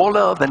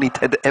smaller than it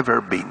had ever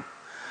been.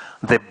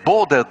 The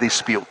border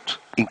dispute,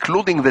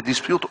 including the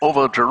dispute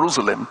over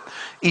Jerusalem,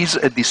 is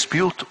a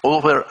dispute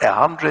over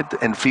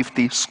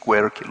 150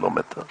 square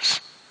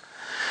kilometers.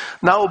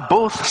 Now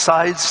both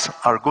sides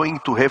are going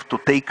to have to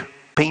take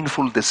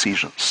painful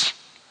decisions.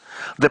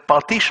 The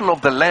partition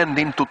of the land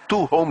into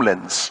two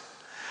homelands,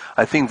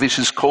 I think this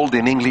is called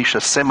in English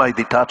a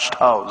semi-detached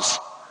house.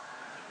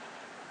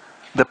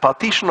 The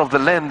partition of the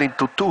land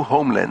into two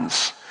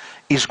homelands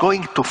is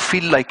going to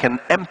feel like an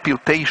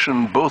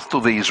amputation both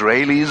to the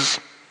Israelis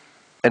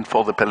and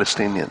for the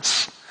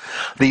Palestinians.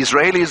 The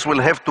Israelis will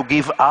have to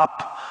give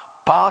up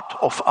part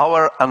of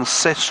our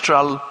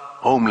ancestral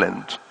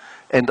homeland.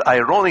 And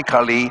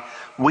ironically,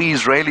 we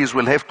Israelis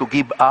will have to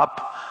give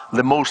up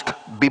the most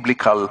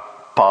biblical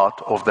part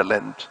of the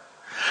land.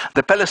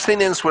 The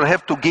Palestinians will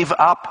have to give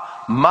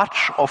up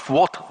much of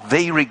what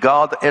they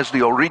regard as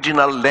the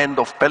original land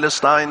of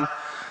Palestine,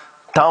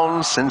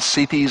 towns and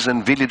cities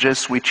and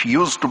villages which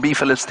used to be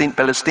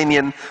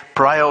Palestinian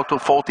prior to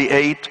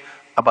 48,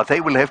 but they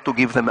will have to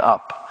give them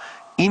up.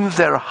 In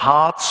their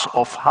heart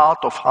of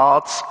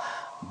hearts,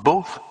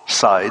 both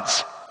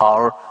sides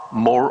are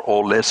more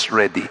or less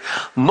ready.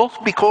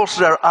 Not because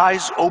their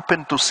eyes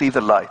open to see the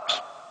light.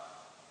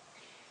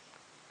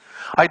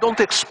 I don't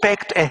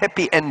expect a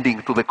happy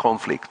ending to the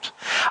conflict.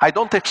 I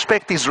don't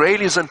expect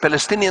Israelis and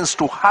Palestinians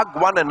to hug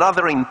one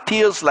another in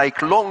tears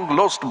like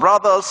long-lost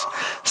brothers,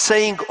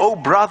 saying, "Oh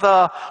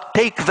brother,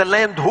 take the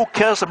land, who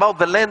cares about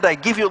the land? I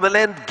give you the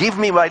land, give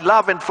me my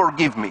love and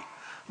forgive me."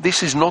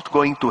 This is not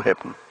going to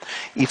happen.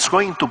 It's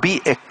going to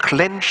be a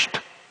clenched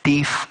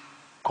teeth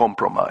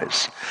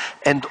compromise.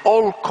 And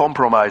all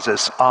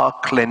compromises are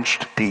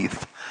clenched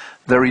teeth.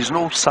 There is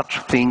no such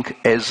thing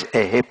as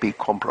a happy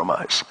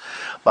compromise.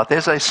 But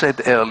as I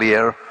said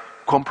earlier,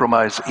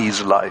 compromise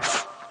is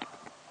life.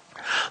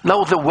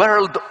 Now the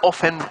world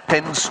often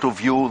tends to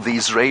view the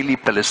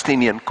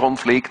Israeli-Palestinian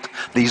conflict,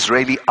 the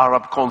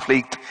Israeli-Arab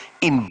conflict,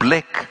 in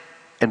black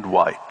and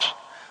white.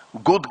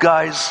 Good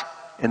guys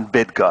and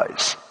bad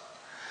guys.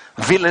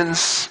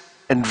 Villains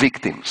and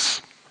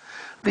victims.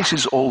 This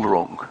is all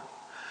wrong.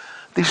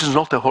 This is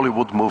not a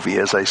Hollywood movie,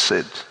 as I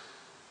said.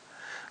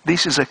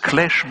 This is a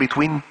clash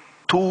between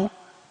two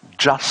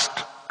just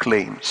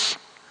claims.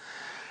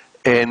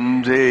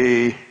 And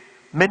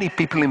many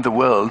people in the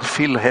world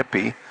feel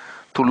happy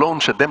to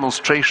launch a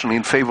demonstration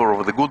in favor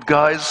of the good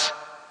guys,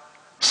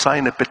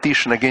 sign a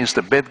petition against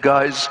the bad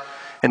guys,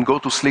 and go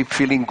to sleep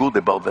feeling good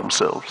about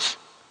themselves.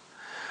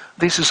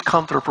 This is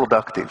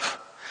counterproductive.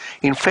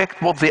 In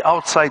fact, what the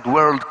outside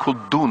world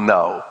could do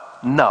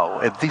now,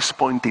 at this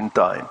point in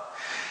time,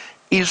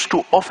 is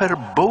to offer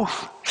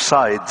both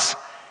sides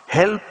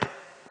help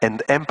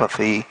and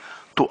empathy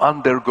to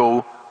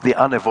undergo the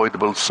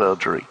unavoidable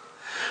surgery.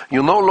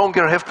 You no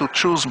longer have to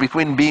choose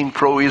between being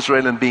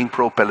pro-Israel and being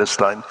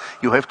pro-Palestine.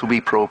 You have to be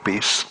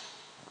pro-peace.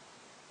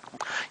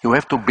 You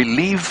have to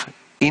believe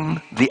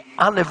in the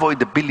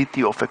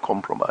unavoidability of a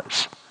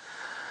compromise.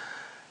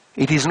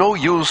 It is no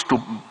use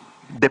to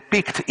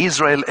depict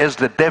Israel as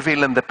the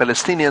devil and the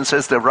Palestinians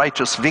as the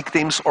righteous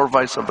victims, or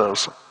vice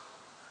versa.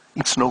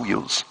 It's no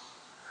use.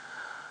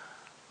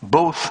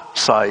 Both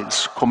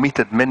sides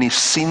committed many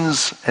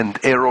sins and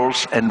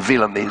errors and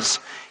villainies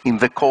in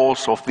the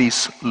course of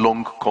this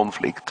long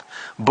conflict.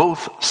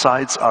 Both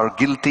sides are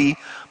guilty,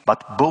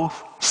 but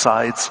both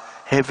sides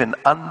have an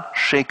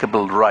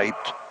unshakable right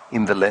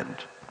in the land.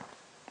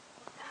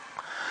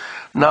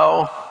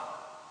 Now,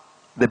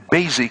 the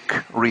basic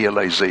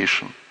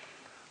realization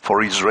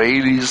for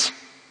Israelis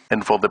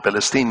and for the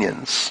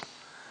Palestinians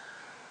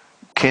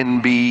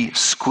can be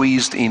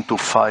squeezed into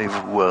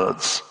 5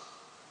 words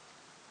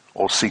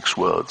or 6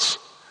 words.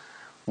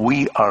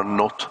 We are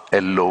not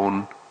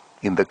alone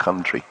in the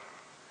country.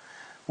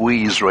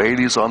 We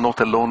Israelis are not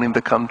alone in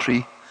the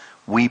country.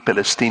 We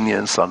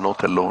Palestinians are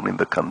not alone in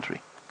the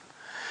country.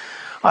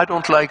 I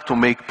don't like to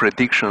make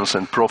predictions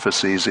and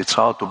prophecies. It's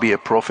hard to be a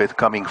prophet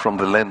coming from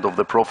the land of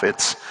the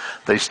prophets.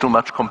 There is too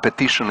much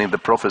competition in the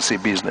prophecy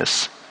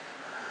business.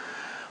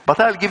 But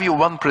I'll give you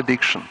one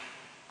prediction.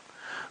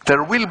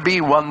 There will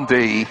be one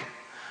day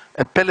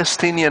a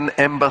Palestinian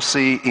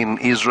embassy in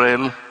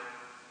Israel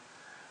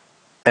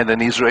and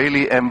an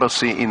Israeli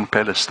embassy in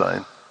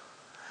Palestine.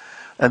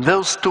 And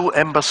those 2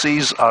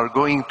 embassies are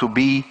going to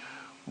be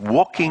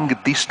walking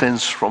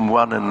distance from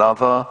one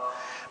another,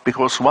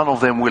 because one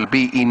of them will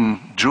be in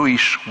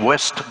Jewish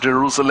West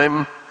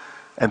Jerusalem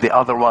and the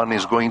other one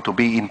is going to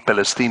be in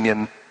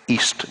Palestinian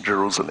East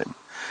Jerusalem.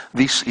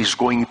 This is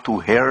going to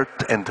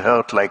hurt and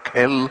hurt like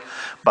hell,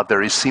 but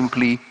there is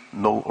simply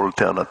no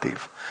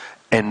alternative.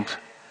 And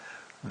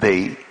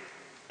the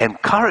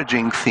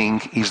encouraging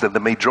thing is that the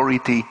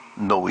majority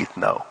know it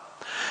now.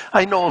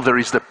 I know there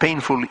is the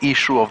painful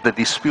issue of the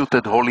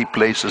disputed holy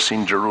places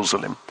in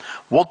Jerusalem.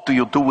 What do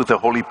you do with the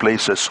holy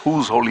places?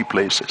 Whose holy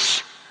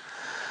places?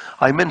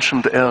 I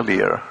mentioned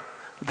earlier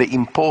the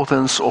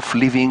importance of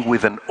living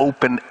with an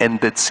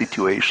open-ended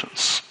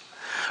situations.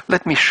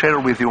 Let me share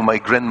with you my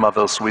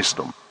grandmother's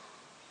wisdom.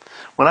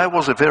 When I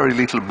was a very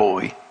little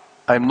boy,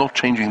 I'm not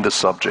changing the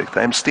subject.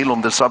 I'm still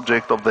on the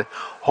subject of the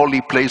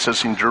holy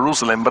places in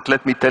Jerusalem, but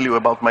let me tell you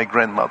about my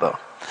grandmother.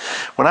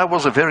 When I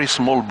was a very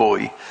small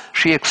boy,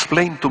 she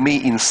explained to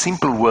me in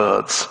simple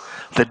words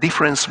the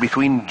difference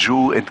between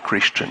Jew and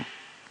Christian.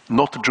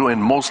 Not Jew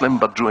and Muslim,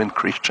 but Jew and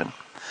Christian.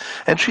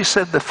 And she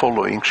said the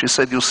following. She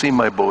said, you see,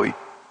 my boy,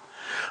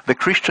 the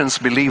Christians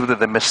believe that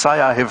the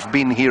Messiah has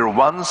been here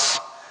once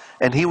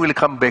and he will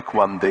come back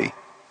one day.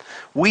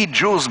 We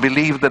Jews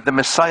believe that the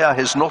Messiah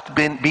has not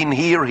been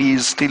here, he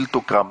is still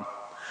to come.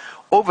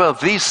 Over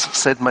this,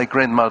 said my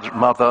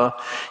grandmother,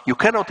 you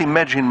cannot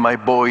imagine, my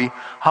boy,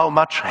 how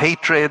much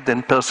hatred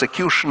and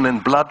persecution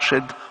and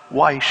bloodshed.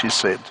 Why, she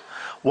said,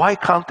 why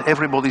can't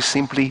everybody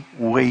simply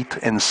wait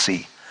and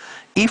see?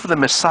 If the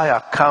Messiah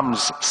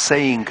comes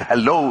saying,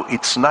 hello,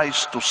 it's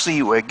nice to see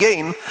you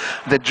again,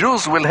 the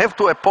Jews will have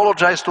to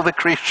apologize to the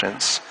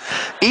Christians.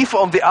 If,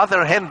 on the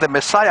other hand, the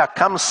Messiah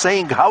comes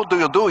saying, how do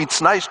you do, it's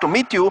nice to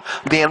meet you,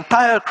 the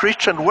entire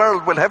Christian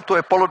world will have to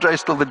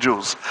apologize to the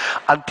Jews.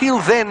 Until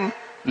then,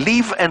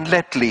 live and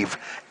let live.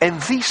 And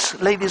this,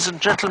 ladies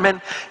and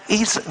gentlemen,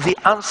 is the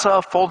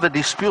answer for the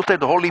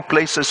disputed holy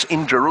places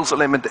in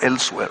Jerusalem and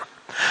elsewhere.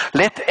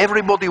 Let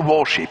everybody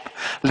worship.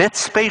 Let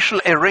spatial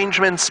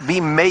arrangements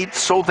be made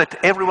so that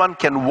everyone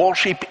can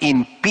worship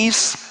in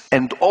peace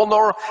and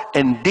honor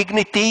and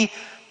dignity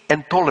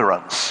and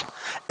tolerance.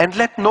 And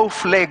let no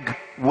flag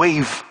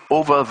wave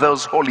over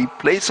those holy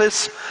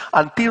places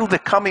until the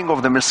coming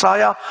of the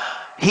Messiah.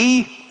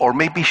 He, or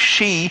maybe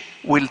she,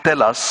 will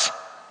tell us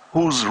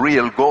who's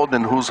real God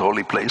and whose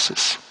holy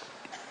places.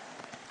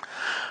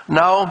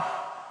 Now,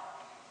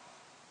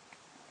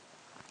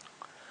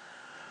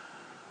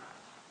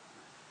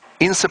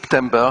 in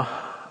September,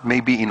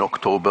 maybe in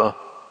October,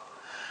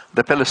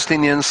 the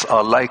Palestinians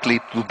are likely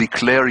to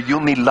declare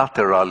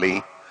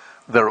unilaterally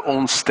their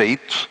own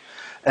state,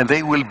 and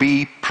they will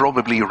be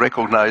probably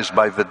recognized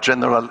by the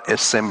General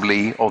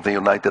Assembly of the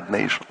United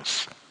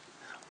Nations.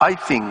 I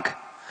think,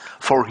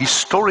 for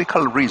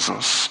historical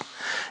reasons,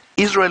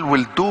 Israel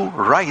will do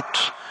right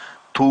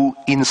to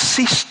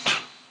insist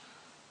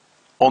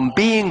on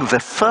being the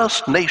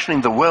first nation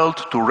in the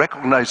world to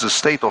recognize the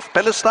state of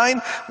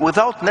Palestine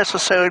without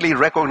necessarily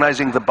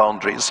recognizing the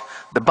boundaries.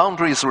 The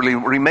boundaries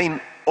will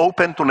remain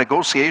open to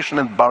negotiation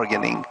and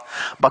bargaining.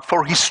 But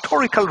for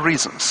historical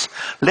reasons,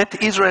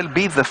 let Israel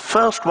be the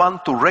first one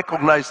to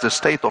recognize the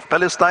state of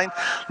Palestine,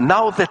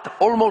 now that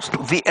almost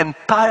the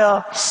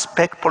entire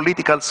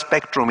political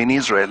spectrum in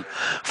Israel,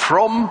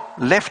 from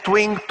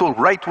left-wing to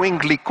right-wing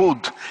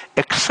Likud,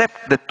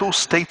 accept the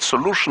two-state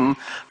solution.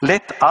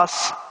 Let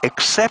us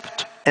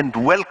accept and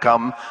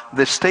welcome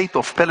the state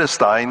of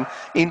Palestine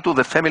into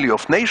the family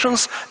of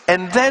nations,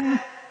 and then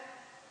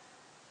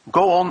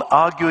go on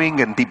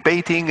arguing and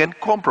debating and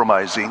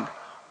compromising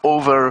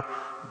over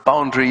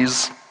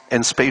boundaries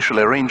and spatial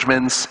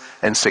arrangements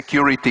and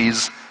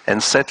securities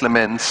and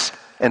settlements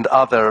and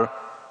other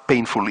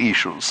painful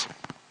issues.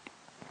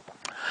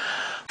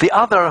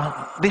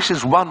 This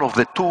is one of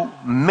the two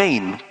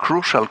main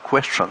crucial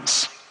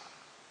questions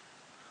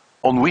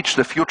on which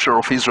the future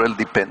of Israel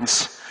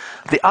depends.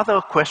 The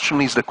other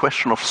question is the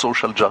question of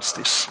social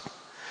justice.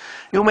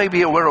 You may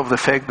be aware of the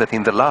fact that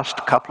in the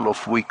last couple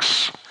of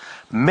weeks,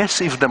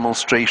 massive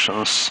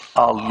demonstrations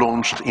are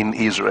launched in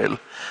Israel.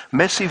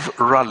 Massive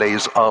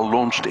rallies are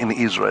launched in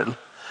Israel.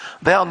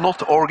 They are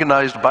not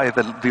organized by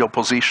the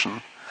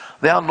opposition.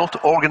 They are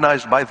not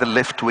organized by the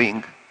left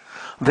wing.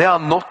 They are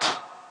not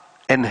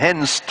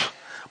enhanced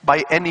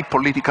by any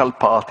political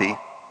party.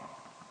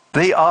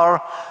 They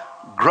are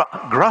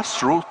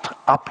grassroots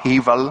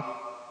upheaval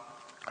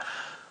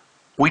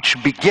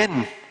which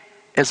began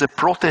as a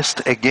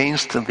protest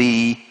against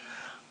the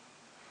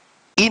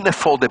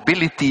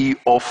inaffordability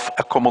of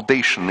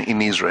accommodation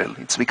in Israel.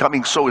 It's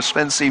becoming so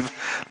expensive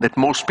that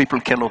most people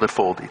cannot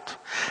afford it.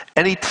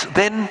 And it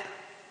then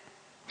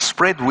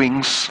spread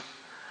wings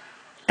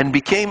and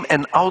became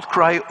an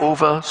outcry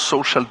over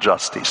social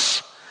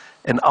justice,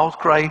 an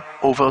outcry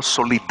over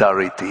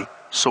solidarity,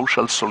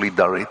 social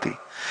solidarity,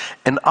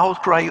 an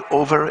outcry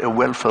over a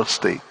welfare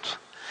state.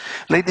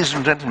 Ladies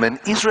and gentlemen,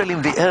 Israel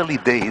in the early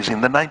days, in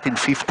the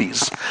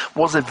 1950s,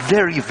 was a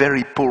very,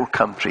 very poor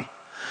country.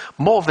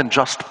 More than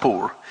just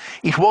poor.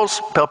 It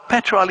was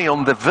perpetually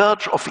on the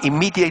verge of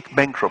immediate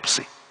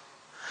bankruptcy.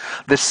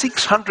 The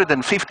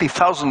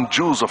 650,000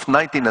 Jews of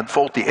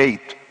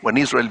 1948, when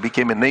Israel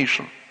became a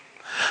nation,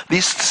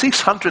 these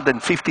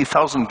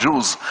 650,000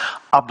 Jews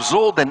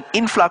absorbed an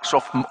influx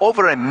of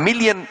over 1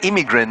 million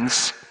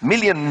immigrants,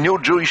 million new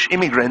Jewish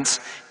immigrants,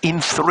 in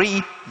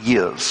 3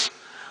 years.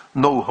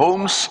 No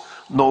homes,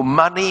 no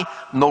money,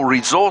 no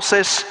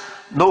resources,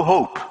 no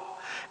hope.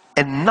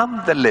 And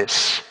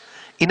nonetheless,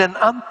 in an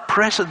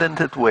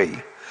unprecedented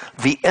way,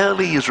 the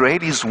early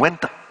Israelis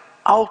went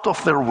out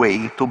of their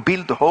way to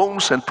build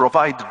homes and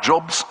provide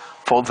jobs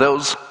for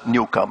those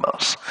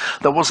newcomers.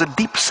 There was a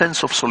deep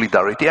sense of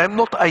solidarity. I'm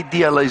not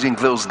idealizing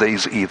those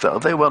days either.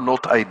 They were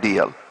not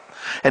ideal.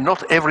 And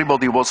not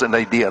everybody was an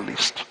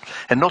idealist.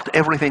 And not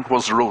everything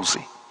was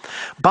rosy.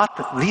 But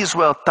these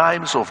were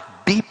times of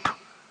deep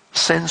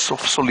sense of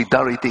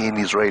solidarity in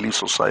Israeli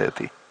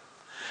society.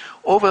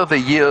 Over the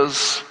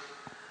years,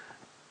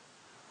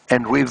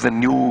 and with the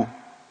new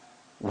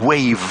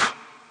wave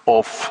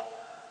of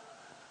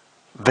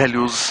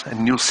values, a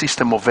new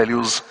system of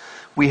values,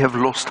 we have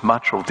lost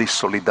much of this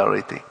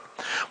solidarity.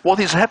 What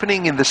is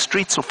happening in the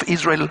streets of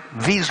Israel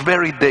these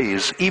very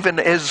days, even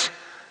as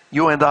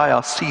you and I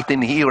are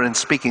sitting here and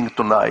speaking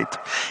tonight,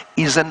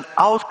 is an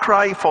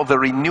outcry for the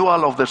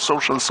renewal of the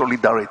social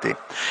solidarity.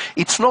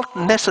 It's not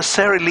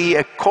necessarily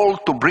a call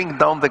to bring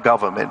down the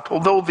government,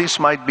 although this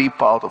might be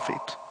part of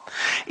it.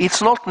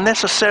 It's not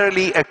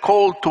necessarily a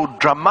call to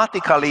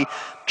dramatically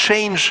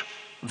change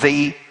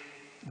the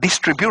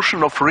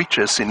distribution of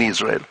riches in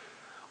Israel,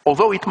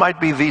 although it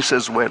might be this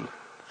as well.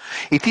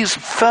 It is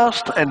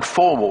first and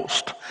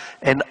foremost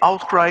an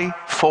outcry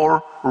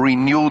for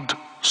renewed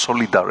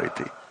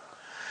solidarity.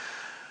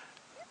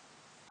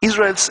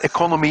 Israel's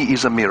economy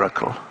is a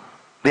miracle.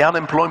 The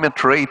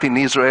unemployment rate in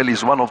Israel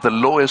is one of the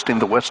lowest in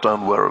the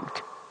Western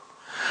world.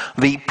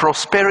 The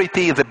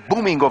prosperity, the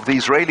booming of the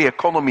Israeli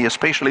economy,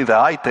 especially the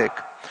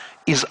high-tech,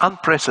 is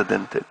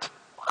unprecedented.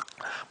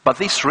 But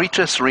this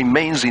riches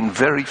remains in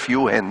very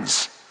few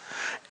hands.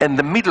 And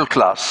the middle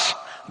class,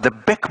 the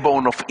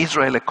backbone of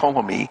Israel's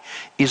economy,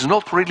 is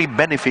not really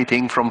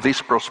benefiting from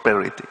this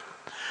prosperity.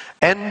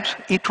 And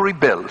it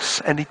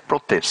rebels, and it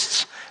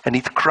protests, and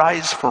it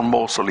cries for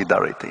more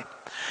solidarity.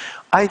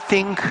 I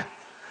think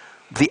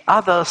the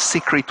other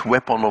secret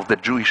weapon of the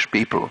Jewish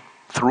people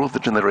through the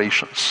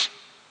generations,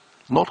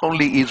 not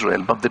only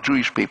Israel, but the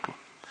Jewish people.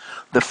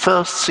 The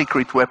first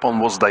secret weapon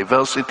was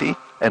diversity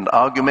and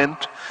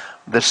argument.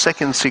 The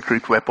second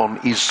secret weapon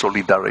is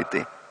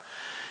solidarity.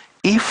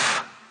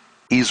 If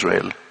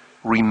Israel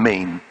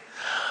remain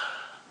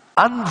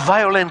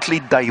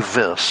unviolently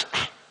diverse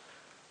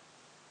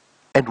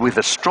and with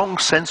a strong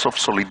sense of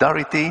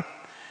solidarity,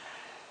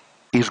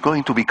 is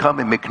going to become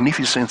a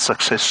magnificent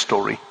success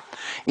story.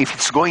 If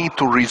it's going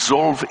to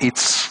resolve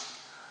its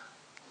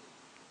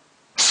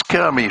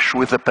skirmish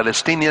with the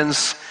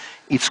Palestinians,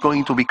 it's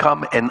going to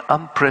become an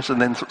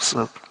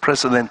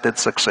unprecedented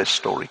success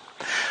story.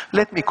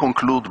 Let me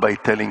conclude by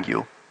telling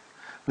you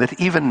that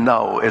even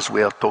now, as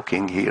we are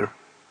talking here,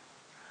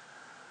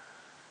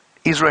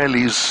 Israel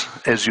is,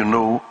 as you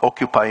know,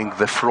 occupying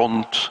the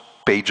front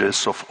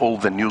pages of all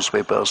the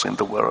newspapers in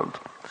the world.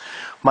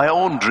 My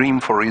own dream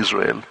for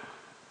Israel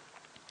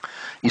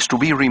is to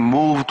be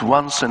removed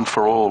once and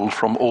for all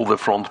from all the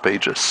front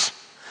pages,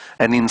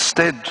 and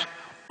instead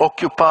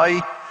occupy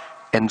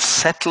and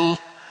settle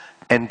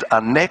and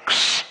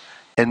annex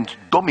and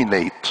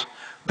dominate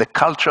the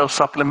culture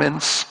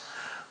supplements,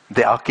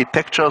 the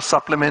architecture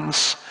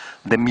supplements,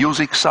 the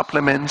music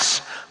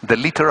supplements, the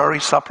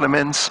literary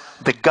supplements,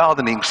 the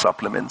gardening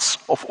supplements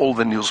of all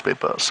the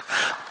newspapers.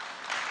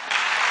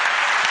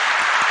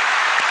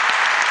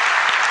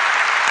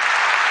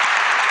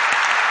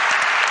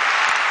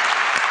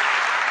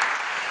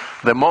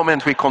 The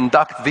moment we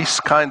conduct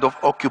this kind of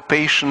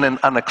occupation and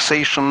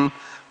annexation,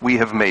 we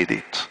have made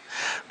it.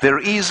 There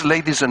is,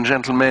 ladies and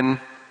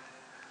gentlemen,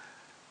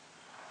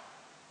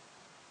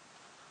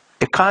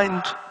 a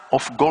kind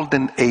of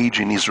golden age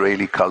in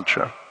Israeli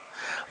culture.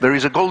 There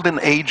is a golden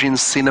age in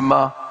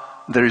cinema,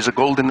 there is a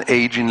golden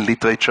age in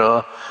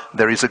literature,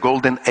 there is a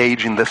golden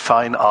age in the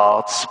fine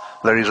arts,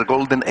 there is a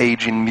golden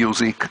age in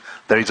music,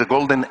 there is a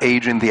golden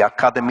age in the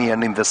academy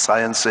and in the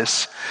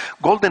sciences.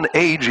 Golden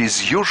age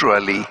is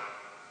usually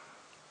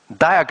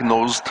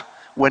diagnosed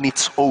when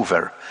it's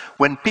over,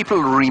 when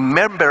people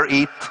remember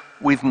it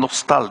with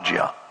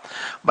nostalgia.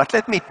 But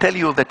let me tell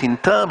you that in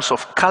terms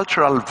of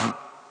cultural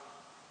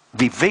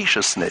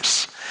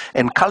vivaciousness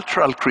and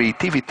cultural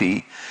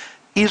creativity,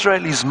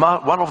 Israel is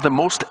one of the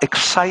most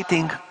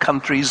exciting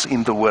countries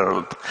in the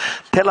world.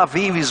 Tel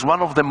Aviv is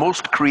one of the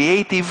most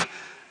creative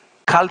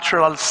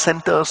cultural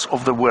centers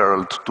of the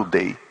world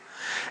today.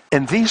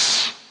 And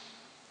this,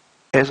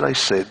 as I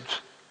said,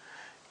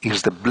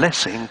 is the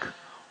blessing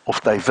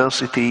of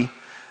diversity,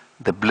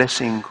 the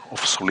blessing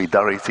of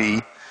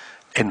solidarity,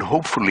 and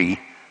hopefully,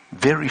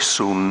 very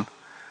soon,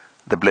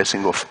 the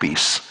blessing of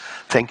peace.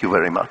 Thank you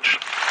very much.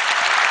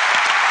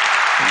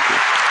 Thank you.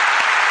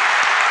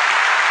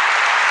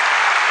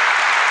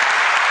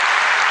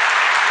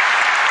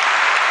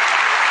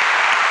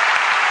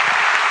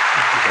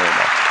 Thank you very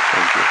much.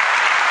 Thank you.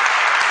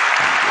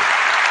 Thank you.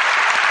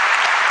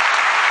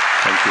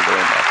 Thank you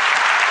very much.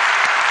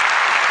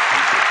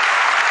 Thank you.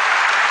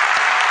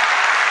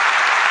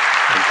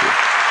 Thank you.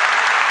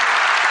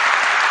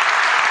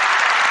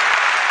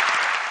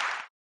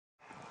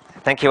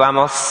 Thank you,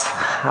 Amos.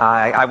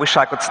 I wish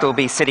I could still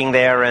be sitting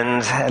there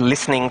and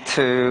listening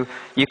to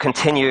you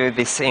continue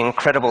this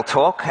incredible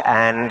talk,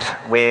 and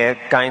we're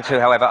going to,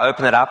 however,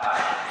 open it up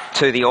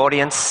to the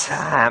audience.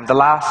 The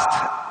last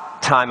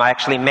time I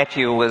actually met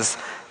you was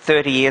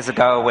 30 years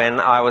ago when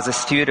I was a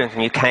student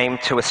and you came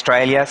to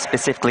Australia,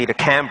 specifically to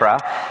Canberra,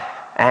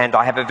 and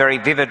I have a very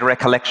vivid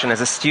recollection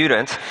as a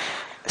student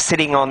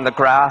sitting on the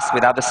grass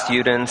with other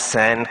students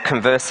and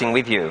conversing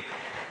with you.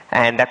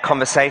 And that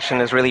conversation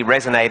has really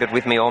resonated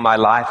with me all my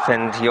life,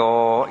 and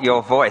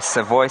your voice,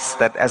 a voice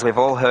that, as we've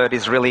all heard,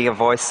 is really a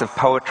voice of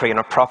poetry and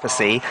a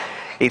prophecy,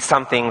 is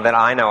something that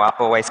I know I've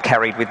always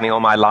carried with me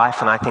all my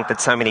life, and I think that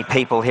so many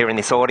people here in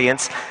this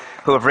audience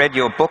who have read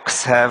your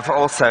books have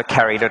also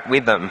carried it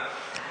with them.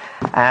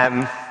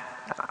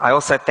 I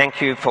also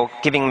thank you for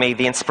giving me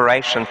the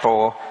inspiration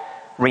for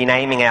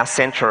renaming our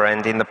centre,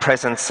 and in the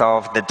presence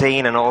of the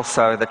Dean and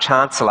also the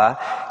Chancellor,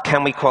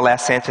 can we call our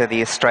centre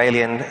the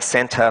Australian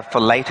Centre for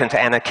Latent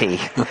Anarchy?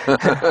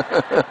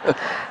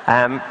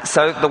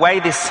 So the way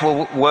this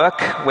will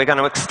work, we're going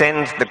to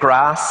extend the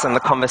grass and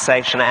the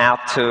conversation out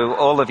to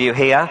all of you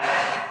here,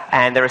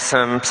 and there are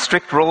some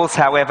strict rules.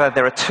 However,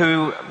 there are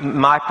 2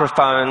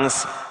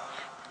 microphones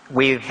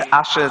with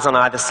ushers on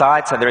either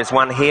side, so there is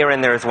one here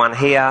and there is one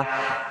here,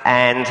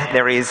 and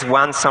there is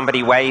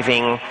somebody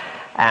waving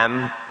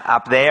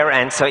up there.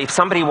 And so if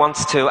somebody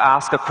wants to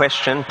ask a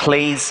question,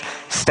 please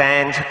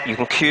stand. You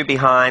can queue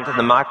behind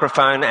the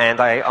microphone, and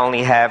I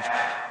only have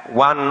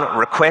one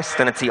request,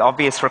 and it's the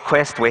obvious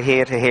request. We're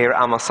here to hear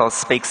Amos Oz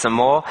speak some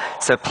more,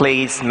 so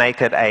please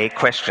make it a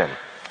question.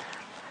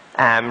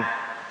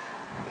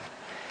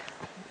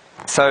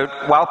 So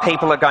while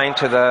people are going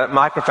to the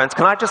microphones,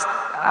 can I just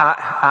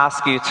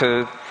ask you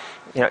to,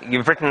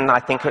 you've written, I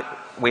think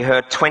we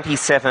heard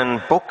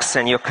 27 books,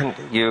 and you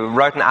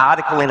wrote an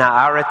article in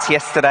Haaretz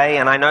yesterday,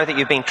 and I know that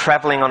you've been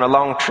travelling on a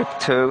long trip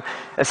to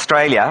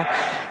Australia.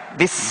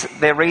 What's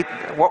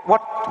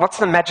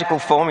the magical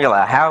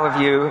formula? How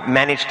have you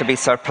managed to be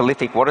so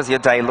prolific? What does your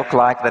day look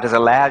like that has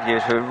allowed you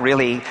to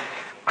really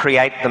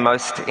create the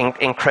most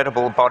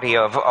incredible body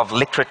of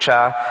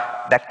literature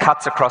that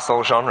cuts across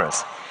all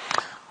genres?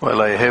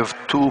 Well, I have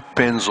 2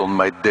 pens on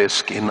my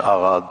desk in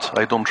Arad.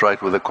 I don't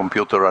write with a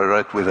computer, I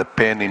write with a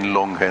pen in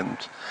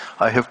longhand.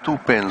 I have 2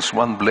 pens,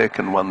 one black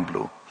and one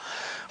blue.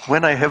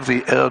 When I have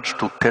the urge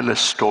to tell a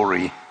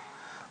story,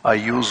 I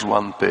use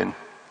one pen.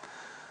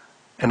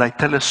 And I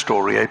tell a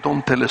story. I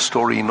don't tell a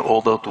story in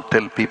order to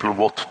tell people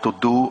what to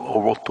do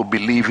or what to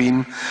believe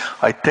in.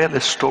 I tell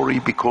a story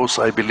because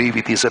I believe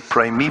it is a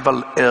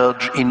primeval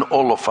urge in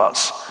all of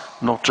us,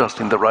 not just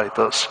in the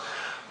writers,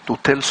 to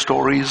tell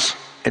stories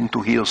and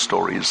to hear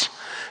stories.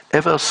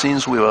 Ever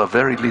since we were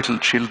very little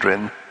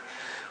children,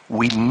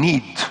 we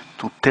need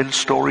to tell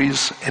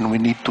stories and we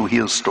need to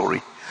hear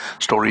stories.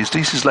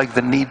 This is like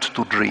the need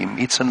to dream.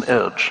 It's an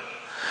urge.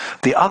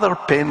 The other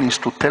pen is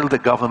to tell the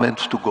government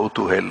to go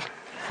to hell.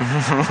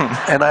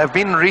 And I've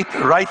been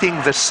writing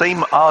the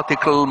same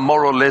article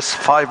more or less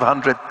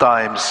 500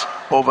 times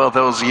over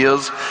those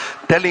years,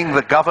 telling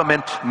the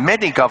government,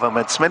 many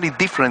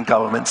different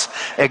governments,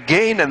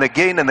 again and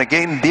again and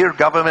again, dear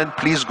government,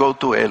 please go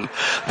to hell.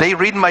 They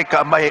read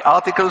my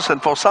articles,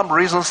 and for some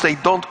reasons they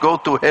don't go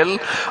to hell,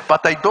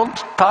 but I don't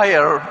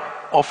tire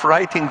of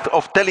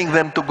telling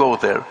them to go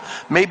there.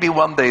 Maybe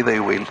one day they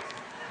will.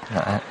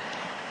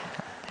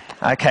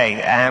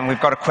 Okay, and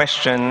we've got a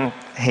question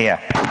here.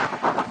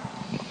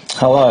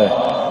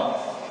 Hello.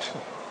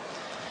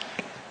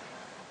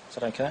 Is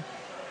that okay?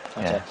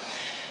 Okay.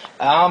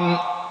 Yeah.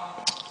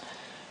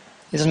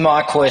 This is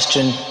my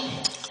question.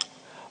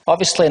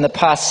 Obviously, in the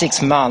past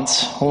 6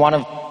 months, one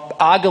of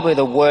arguably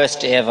the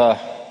worst ever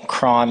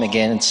crime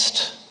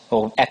against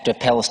or act of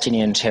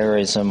Palestinian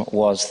terrorism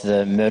was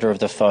the murder of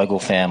the Fogel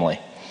family.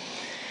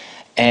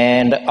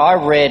 And I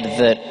read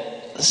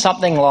that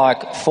something like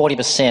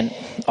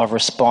 40% of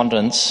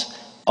respondents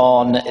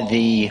on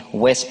the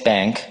West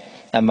Bank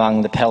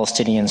among the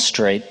Palestinian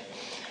street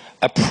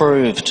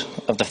approved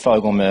of the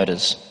Fogel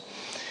murders.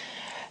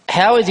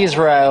 How is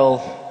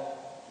Israel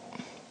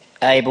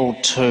able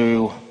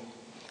to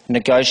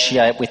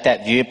negotiate with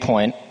that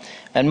viewpoint?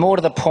 And more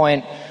to the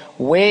point,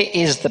 where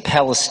is the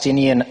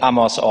Palestinian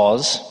Amos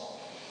Oz?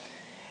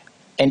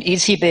 And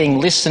is he being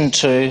listened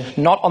to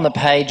not on the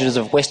pages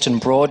of Western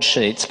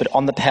broadsheets but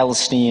on the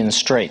Palestinian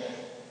street?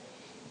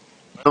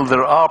 Well,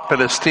 there are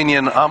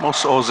Palestinian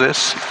Amos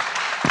Ozes.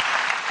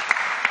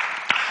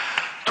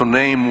 To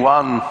name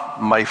one,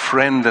 my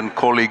friend and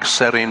colleague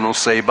Seri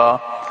Nusseibeh,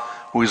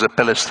 who is a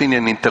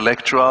Palestinian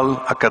intellectual,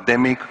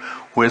 academic,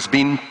 who has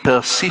been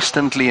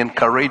persistently and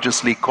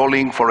courageously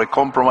calling for a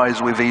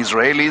compromise with the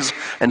Israelis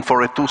and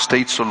for a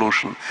two-state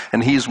solution.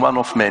 And he is one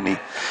of many.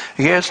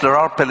 Yes, there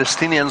are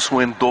Palestinians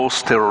who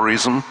endorse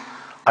terrorism.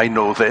 I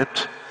know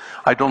that.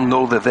 I don't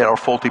know that there are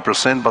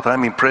 40%, but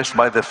I'm impressed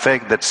by the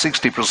fact that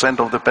 60%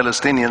 of the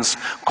Palestinians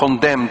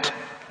condemned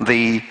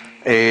the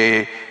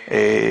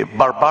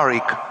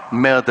barbaric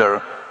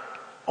murder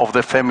of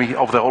the family,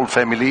 of the whole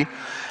family.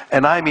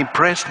 And I'm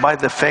impressed by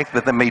the fact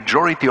that the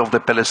majority of the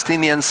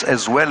Palestinians,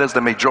 as well as the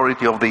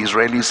majority of the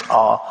Israelis,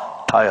 are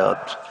tired.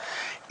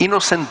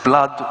 Innocent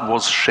blood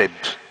was shed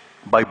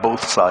by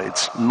both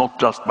sides, not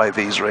just by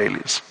the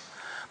Israelis.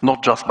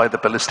 Not just by the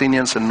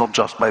Palestinians and not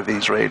just by the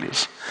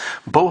Israelis.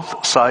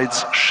 Both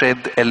sides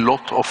shed a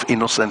lot of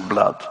innocent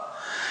blood.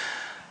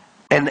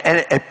 And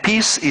a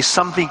peace is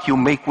something you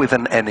make with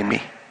an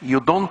enemy. You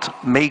don't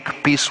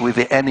make peace with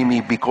the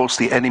enemy because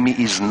the enemy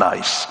is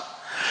nice.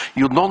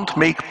 You don't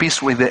make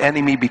peace with the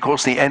enemy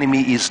because the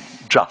enemy is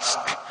just.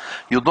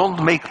 You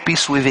don't make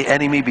peace with the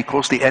enemy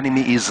because the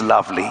enemy is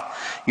lovely.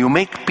 You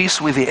make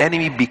peace with the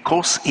enemy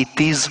because it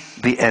is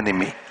the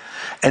enemy.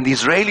 And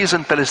Israelis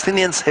and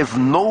Palestinians have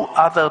no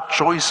other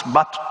choice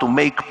but to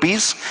make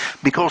peace,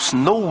 because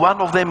no one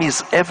of them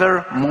is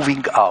ever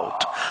moving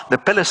out. The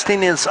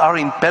Palestinians are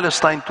in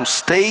Palestine to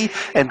stay,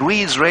 and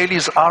we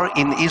Israelis are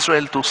in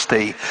Israel to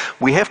stay.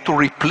 We have to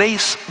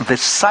replace the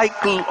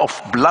cycle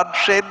of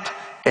bloodshed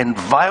and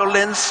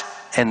violence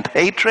and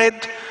hatred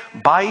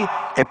by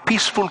a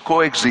peaceful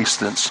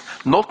coexistence,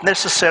 not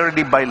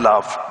necessarily by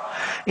love.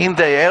 In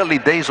the early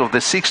days of the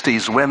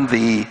 60s, when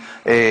the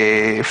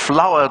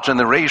flower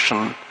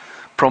generation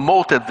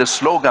promoted the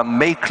slogan,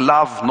 "Make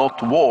love,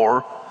 not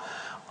war,"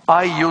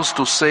 I used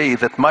to say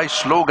that my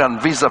slogan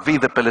vis-à-vis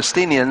the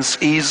Palestinians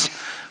is,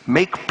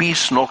 "Make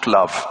peace, not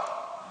love."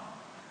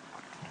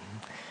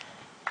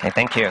 Okay,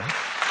 thank you.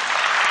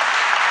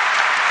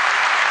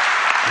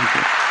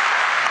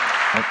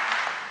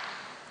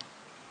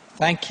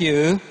 Thank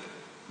you.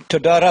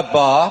 Toda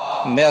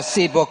rabah,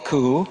 merci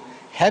beaucoup.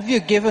 Have you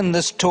given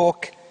this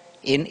talk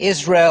in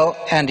Israel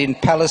and in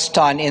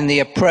Palestine in the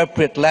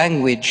appropriate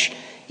language?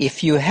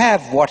 If you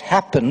have, what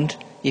happened?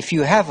 If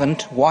you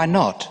haven't, why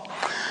not?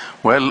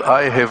 Well,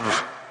 I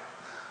have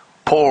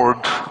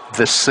poured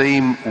the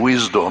same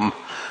wisdom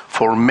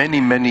for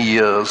many, many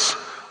years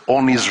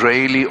on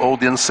Israeli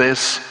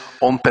audiences,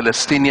 on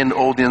Palestinian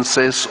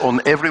audiences,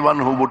 on everyone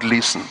who would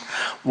listen.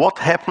 What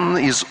happened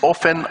is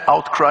often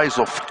outcries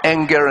of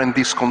anger and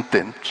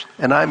discontent.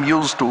 And I'm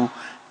used to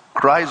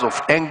cries of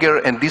anger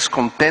and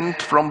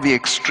discontent from the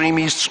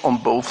extremists on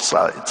both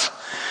sides.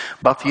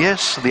 But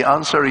yes, the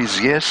answer is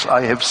yes.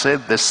 I have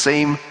said the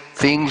same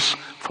things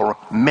for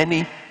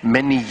many,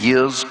 many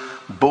years,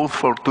 both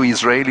to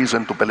Israelis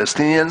and to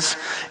Palestinians,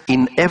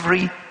 in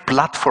every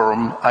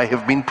platform I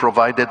have been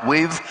provided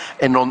with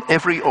and on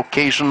every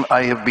occasion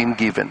I have been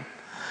given.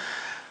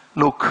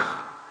 Look,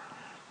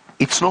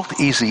 it's not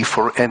easy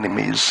for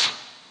enemies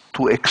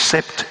to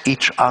accept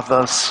each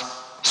other's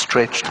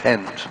stretched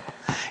hand.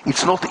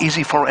 It's not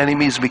easy for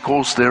enemies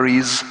because there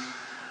is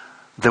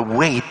the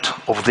weight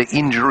of the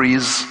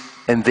injuries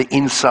and the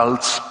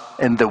insults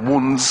and the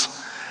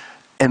wounds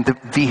and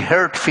the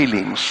hurt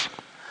feelings.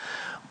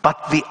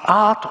 But the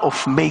art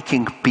of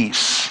making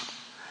peace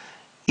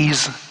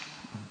is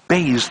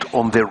based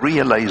on the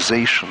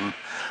realization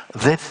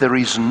that there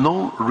is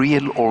no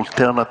real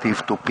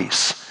alternative to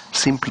peace.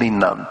 Simply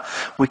none.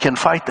 We can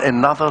fight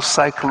another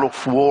cycle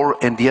of war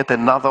and yet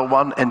another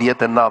one and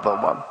yet another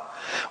one.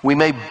 We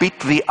may beat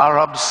the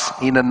Arabs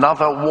in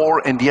another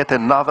war and yet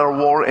another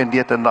war and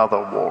yet another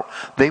war.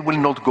 They will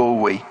not go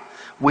away.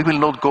 We will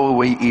not go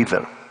away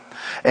either.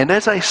 And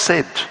as I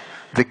said,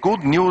 the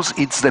good news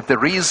is that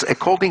there is,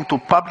 according to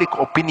public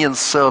opinion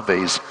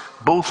surveys,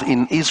 both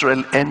in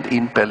Israel and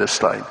in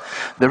Palestine,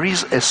 there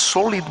is a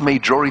solid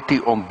majority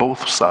on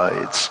both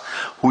sides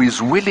who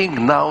is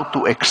willing now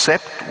to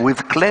accept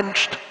with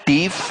clenched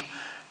teeth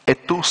a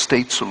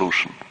two-state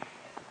solution.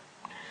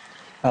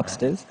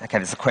 Upstairs? Okay,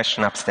 there's a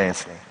question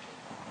upstairs.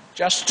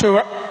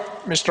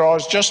 Mr.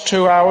 Oz, just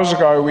 2 hours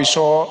ago we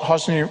saw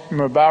Hosni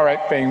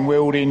Mubarak being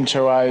wheeled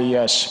into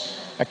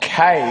a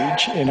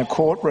cage in a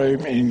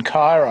courtroom in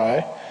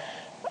Cairo.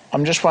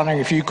 I'm just wondering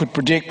if you could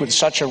predict with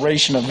such a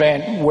recent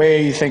event where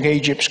you think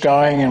Egypt's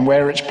going and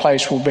where its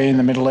place will be in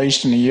the Middle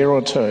East in a year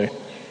or two.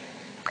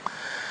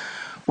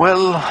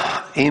 Well,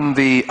 in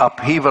the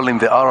upheaval in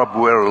the Arab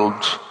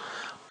world,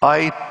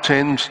 I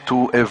tend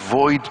to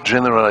avoid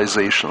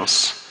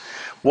generalizations.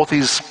 What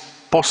is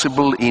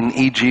possible in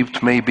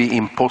Egypt may be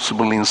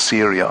impossible in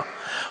Syria.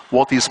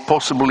 What is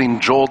possible in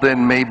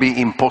Jordan may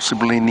be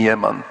impossible in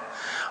Yemen.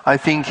 I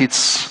think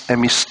it's a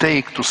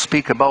mistake to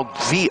speak about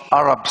the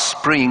Arab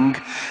Spring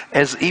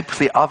as if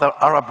the other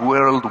Arab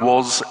world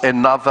was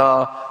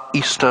another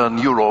Eastern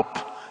Europe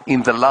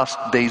in the last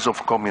days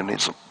of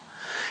communism.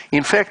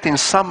 In fact, in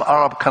some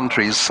Arab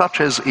countries,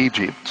 such as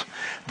Egypt,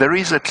 there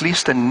is at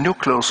least a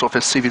nucleus of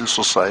a civil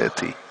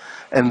society,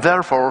 and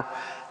therefore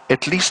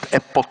at least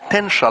a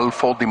potential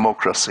for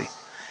democracy.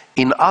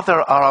 In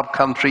other Arab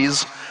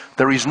countries,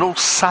 there is no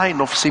sign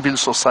of civil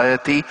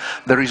society,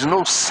 there is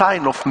no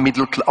sign of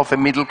a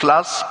middle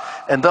class,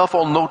 and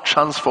therefore no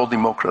chance for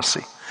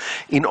democracy.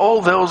 In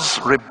all those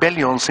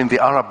rebellions in the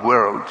Arab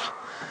world,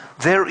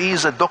 there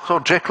is a Dr.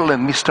 Jekyll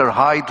and Mr.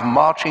 Hyde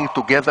marching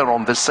together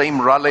on the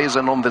same rallies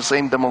and on the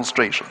same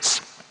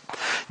demonstrations.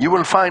 You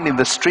will find in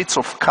the streets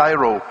of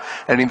Cairo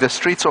and in the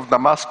streets of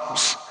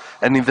Damascus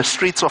and in the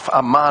streets of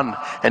Amman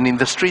and in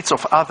the streets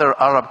of other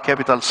Arab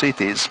capital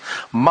cities,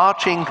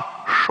 marching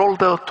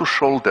shoulder to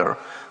shoulder,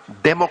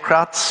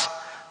 Democrats,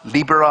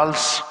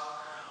 liberals,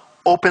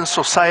 open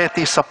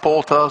society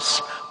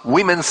supporters,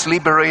 women's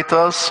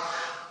liberators,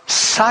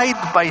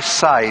 side by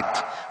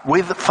side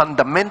with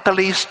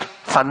fundamentalist,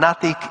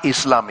 fanatic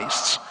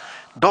Islamists.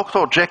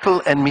 Dr.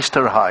 Jekyll and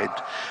Mr. Hyde.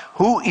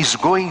 Who is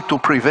going to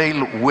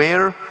prevail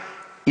where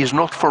is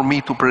not for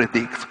me to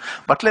predict.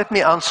 But let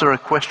me answer a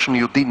question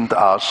you didn't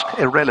ask,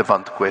 a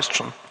relevant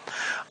question.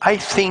 I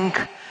think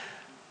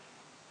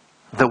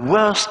the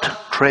worst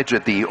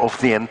tragedy of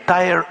the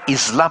entire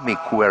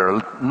Islamic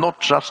world,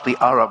 not just the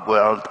Arab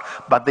world,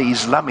 but the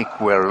Islamic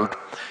world,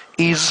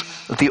 is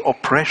the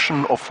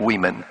oppression of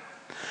women.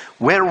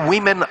 Where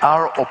women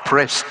are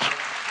oppressed,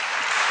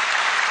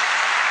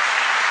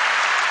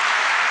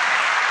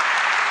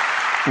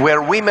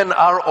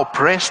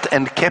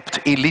 and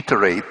kept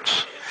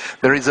illiterate,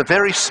 there is a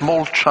very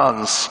small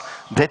chance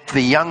that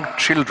the young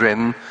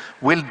children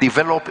will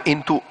develop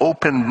into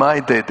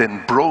open-minded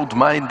and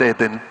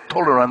broad-minded and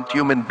tolerant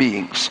human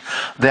beings.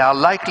 They are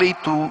likely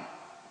to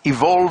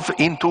evolve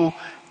into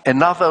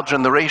another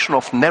generation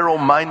of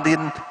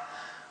narrow-minded,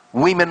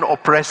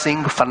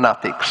 women-oppressing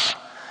fanatics.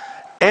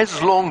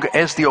 As long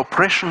as the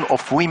oppression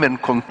of women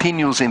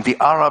continues in the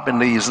Arab and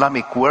the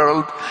Islamic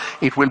world,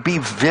 it will be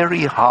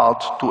very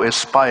hard to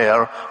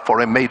aspire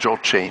for a major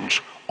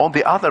change. On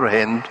the other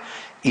hand,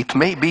 it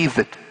may be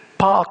that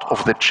part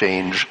of the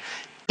change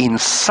in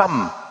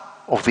some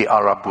of the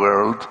Arab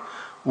world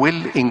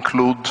will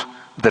include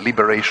the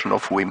liberation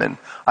of women.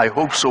 I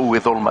hope so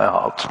with all my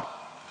heart.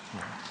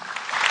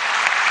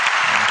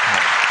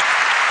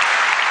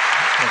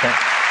 Okay.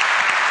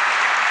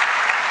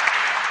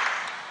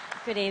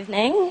 Good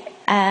evening.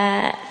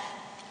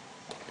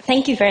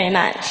 Thank you very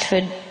much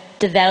for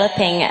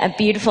developing a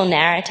beautiful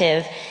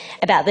narrative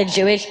about the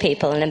Jewish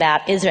people and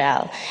about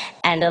Israel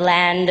and a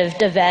land of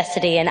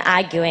diversity and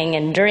arguing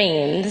and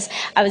dreams.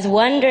 I was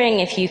wondering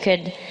if you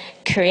could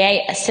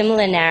create a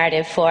similar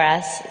narrative for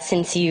us,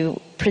 since you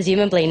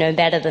presumably know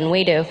better than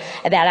we do,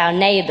 about our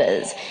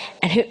neighbours.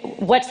 And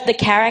what's the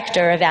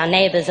character of our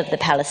neighbours, of the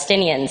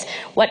Palestinians?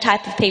 What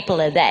type of people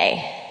are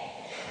they?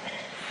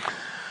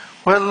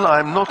 Well,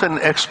 I'm not an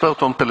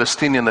expert on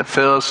Palestinian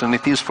affairs, and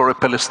it is for a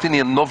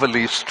Palestinian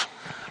novelist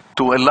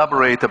to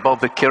elaborate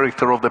about the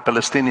character of the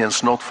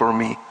Palestinians, not for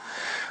me.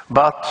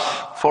 But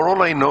for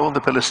all I know,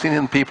 the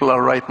Palestinian people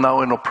are right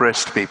now an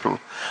oppressed people.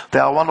 They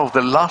are one of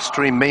the last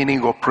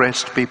remaining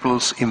oppressed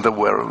peoples in the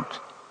world.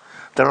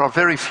 There are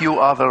very few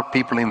other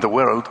people in the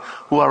world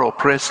who are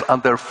oppressed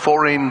under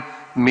foreign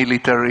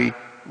military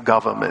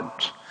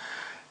government.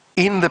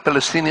 In the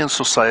Palestinian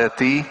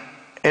society,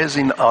 as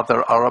in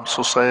other Arab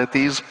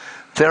societies,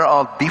 there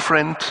are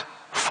different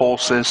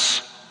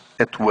forces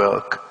at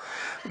work.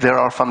 There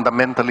are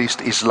fundamentalist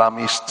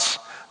Islamists,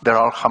 there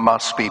are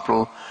Hamas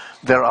people,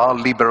 there are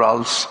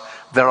liberals,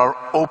 there are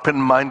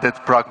open-minded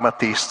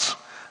pragmatists.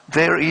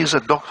 There is a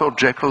Dr.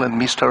 Jekyll and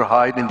Mr.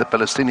 Hyde in the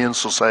Palestinian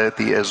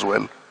society as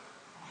well.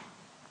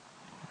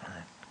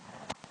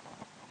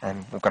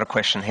 And we've got a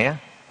question here.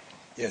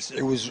 Yes,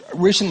 it was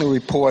recently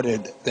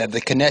reported that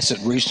the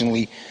Knesset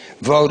recently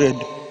voted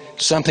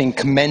something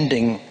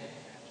commending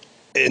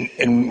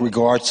in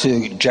regard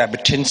to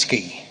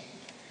Jabotinsky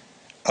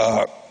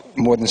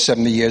more than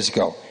 70 years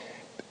ago.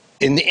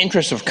 In the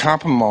interest of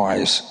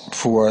compromise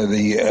for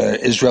the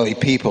Israeli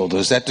people,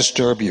 does that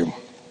disturb you?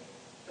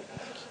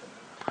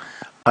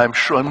 I'm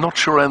not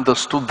sure I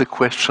understood the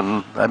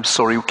question. I'm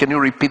sorry. Can you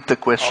repeat the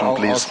question,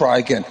 please? I'll try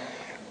again.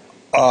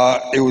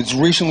 It was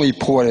recently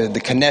reported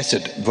the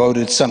Knesset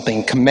voted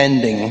something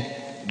commending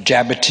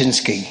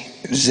Jabotinsky,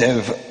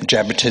 Zev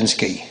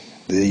Jabotinsky,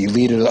 the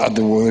leader of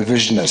the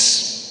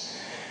revisionists.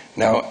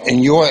 Now, in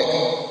your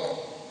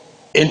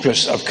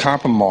interest of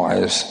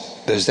compromise,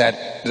 Does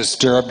that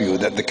disturb you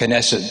that the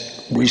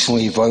Knesset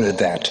recently voted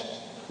that?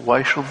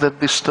 Why should that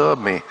disturb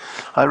me?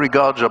 I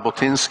regard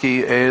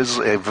Jabotinsky as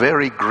a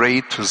very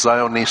great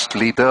Zionist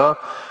leader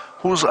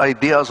whose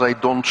ideas I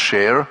don't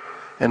share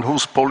and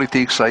whose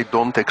politics I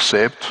don't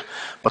accept,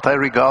 but I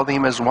regard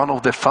him as one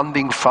of the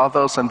founding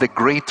fathers and the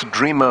great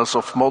dreamers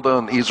of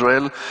modern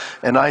Israel,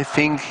 and I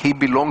think he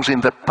belongs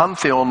in the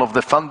pantheon of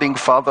the founding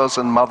fathers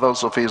and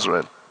mothers of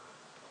Israel.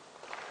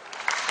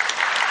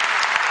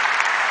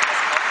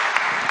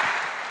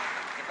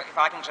 If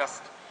I can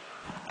just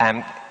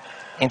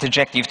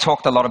interject, you've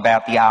talked a lot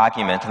about the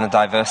argument and the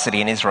diversity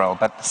in Israel,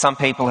 but some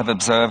people have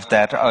observed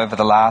that over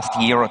the last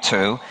year or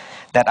two,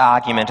 that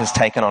argument has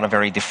taken on a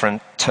very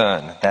different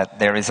turn, that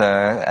there is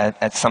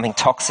something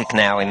toxic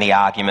now in the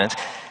argument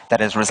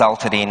that has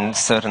resulted in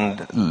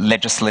certain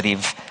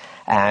legislative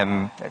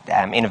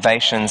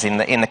innovations in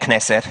the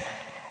Knesset.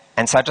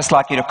 And so I'd just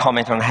like you to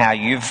comment on how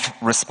you've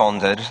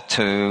responded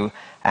to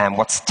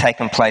what's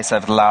taken place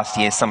over the last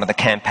year, some of the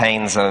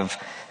campaigns of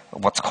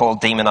what's called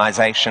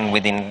demonization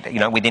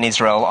within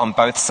Israel on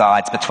both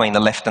sides, between the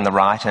left and the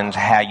right, and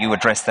how you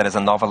address that as a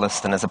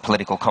novelist and as a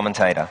political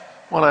commentator.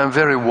 Well, I'm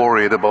very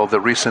worried about the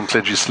recent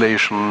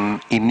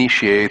legislation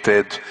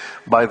initiated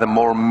by the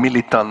more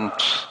militant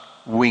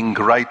wing,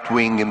 right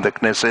wing in the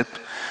Knesset,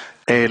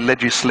 a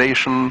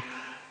legislation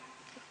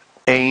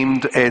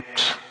aimed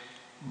at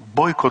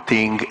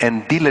boycotting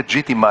and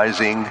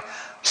delegitimizing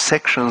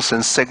sections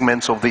and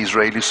segments of the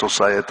Israeli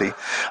society.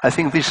 I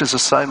think this is a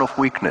sign of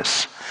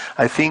weakness.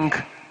 I think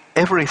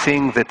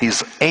everything that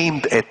is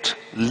aimed at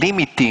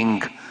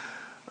limiting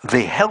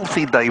the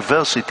healthy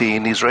diversity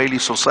in Israeli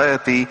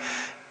society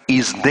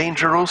is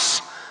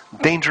dangerous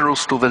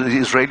to the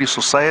Israeli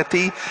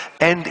society,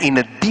 and in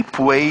a deep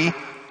way,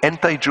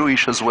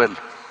 anti-Jewish as well.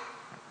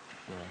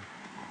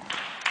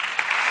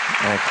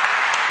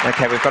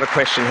 Okay, we've got a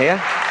question here.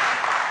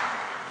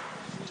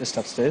 Just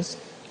upstairs.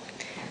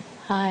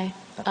 Hi.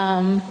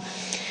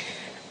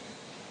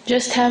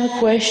 Just have a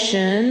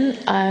question.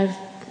 I've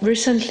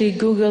recently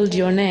Googled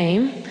your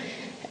name,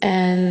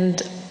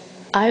 and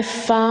I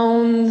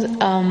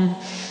found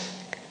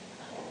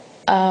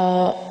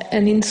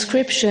an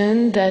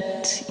inscription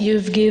that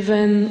you've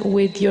given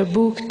with your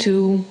book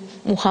to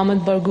Muhammad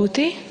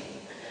Barghouti.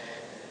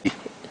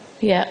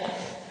 Yeah.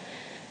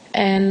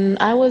 And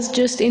I was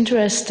just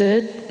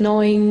interested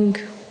knowing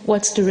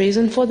what's the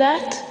reason for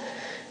that,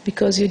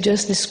 because you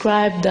just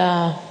described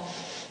the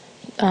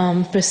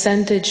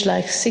percentage,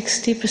 like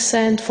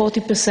 60%,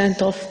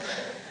 40% of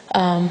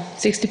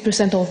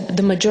 60% of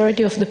the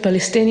majority of the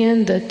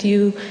Palestinians, that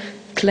you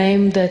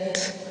claim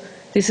that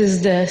this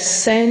is the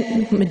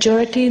same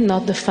majority,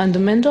 not the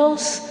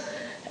fundamentals.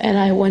 And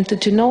I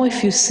wanted to know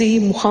if you see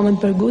Muhammad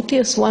Barghouti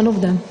as one of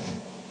them.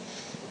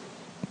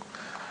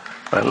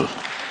 Well,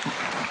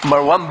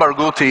 Marwan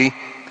Barghouti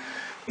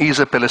is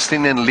a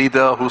Palestinian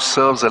leader who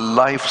serves a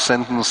life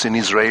sentence in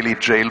Israeli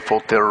jail for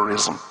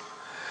terrorism.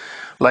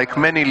 Like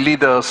many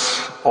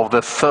leaders of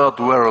the Third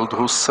World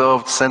who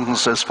served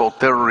sentences for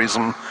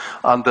terrorism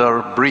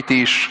under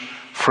British,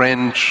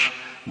 French,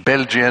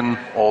 Belgian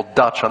or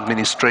Dutch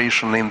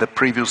administration in the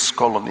previous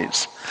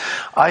colonies.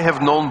 I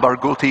have known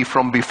Barghouti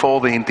from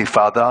before the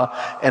Intifada,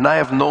 and I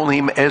have known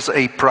him as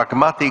a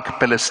pragmatic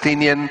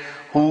Palestinian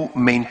who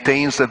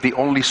maintains that the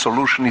only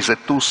solution is a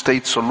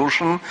two-state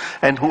solution,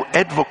 and who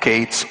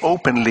advocates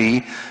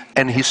openly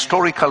an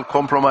historical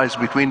compromise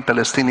between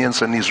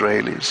Palestinians and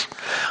Israelis.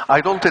 I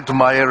don't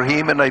admire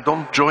him, and I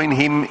don't join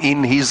him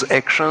in his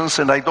actions,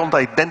 and I don't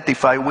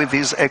identify with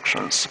his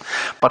actions.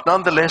 But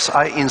nonetheless,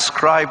 I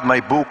inscribed my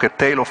book, A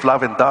Tale of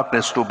Love and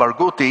Darkness, to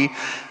Barghouti,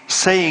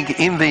 saying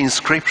in the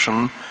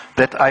inscription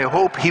that I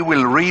hope he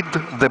will read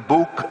the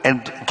book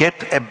and get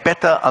a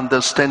better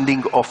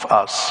understanding of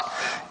us.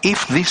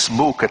 If this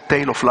book, A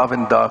Tale of Love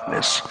and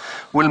Darkness,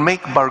 will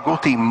make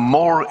Barghouti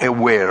more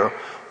aware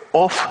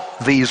of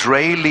the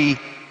Israeli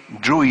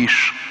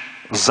Jewish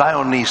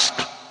Zionist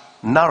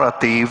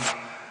narrative,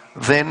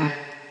 then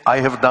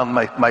I have done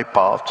my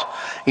part.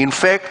 In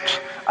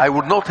fact, I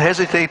would not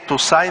hesitate to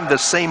sign the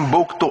same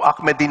book to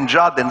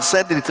Ahmadinejad and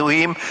send it to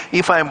him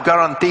if I am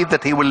guaranteed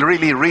that he will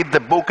really read the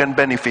book and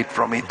benefit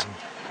from it.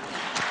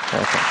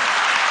 Okay.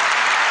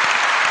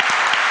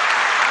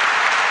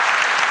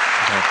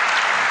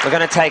 We're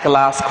going to take a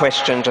last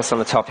question just on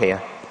the top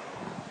here.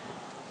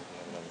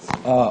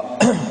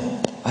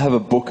 I have a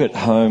book at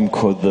home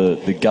called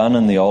The Gun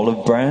and the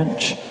Olive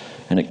Branch,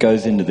 and it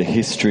goes into the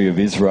history of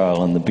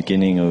Israel and the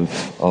beginning of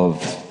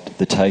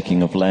the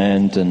taking of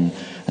land and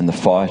the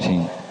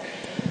fighting.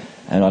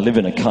 And I live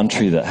in a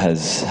country that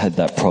has had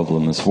that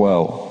problem as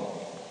well.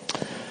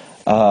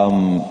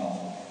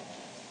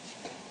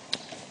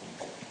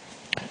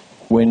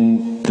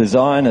 When the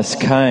Zionists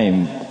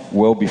came,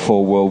 well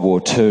before World War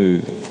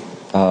II,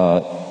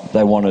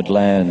 they wanted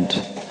land.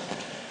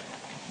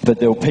 But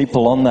there were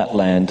people on that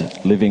land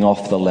living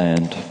off the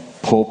land,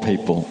 poor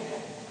people.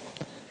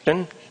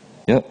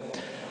 Yep.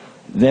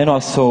 Then I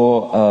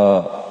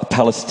saw a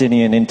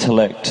Palestinian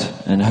intellect,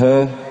 and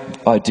her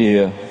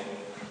idea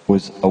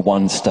was a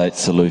one-state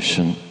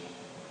solution.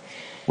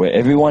 where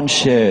everyone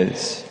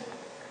shares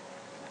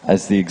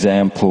as the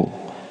example,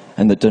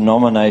 and the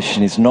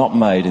denomination is not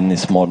made in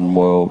this modern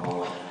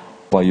world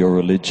by your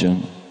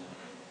religion.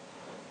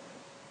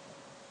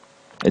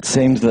 It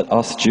seems that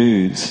us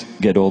Jews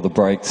get all the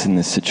breaks in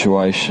this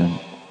situation,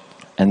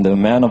 and the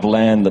amount of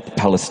land that the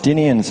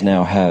Palestinians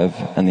now have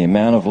and the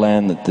amount of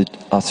land that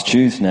us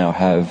Jews now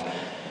have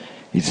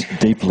is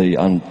deeply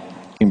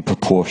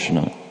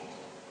disproportionate.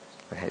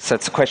 Okay, so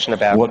it's a question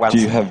about what do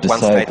you have to one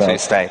say state, about two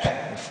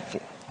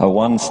state. a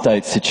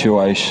one-state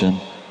situation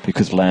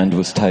because land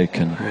was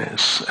taken?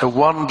 Yes, a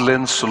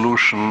one-land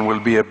solution will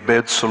be a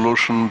bad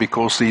solution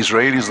because the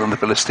Israelis and the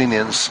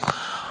Palestinians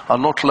are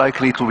not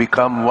likely to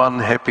become one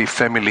happy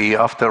family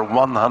after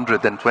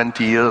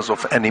 120 years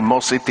of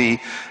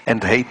animosity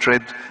and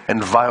hatred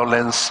and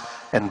violence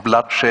and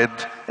bloodshed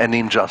and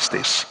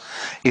injustice.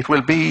 It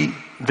will be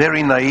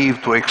very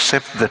naive to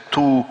accept the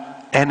two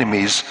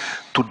enemies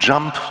to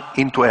jump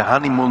into a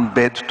honeymoon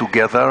bed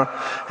together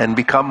and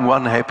become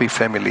one happy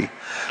family.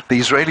 The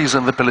Israelis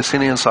and the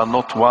Palestinians are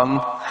not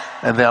one,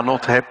 and they are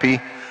not happy,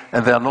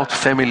 and they are not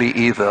family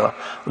either.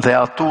 They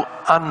are two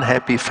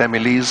unhappy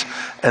families,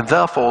 and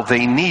therefore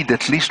they need,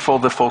 at least for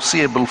the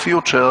foreseeable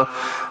future,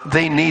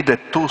 they need a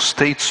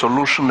two-state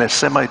solution, a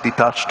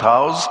semi-detached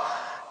house,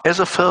 as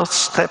a first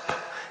step.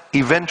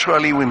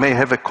 Eventually we may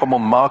have a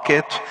common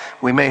market,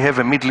 we may have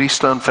a Middle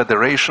Eastern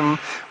Federation,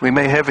 we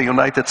may have a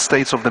United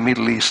States of the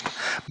Middle East.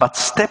 But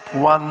step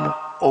one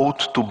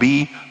ought to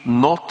be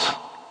not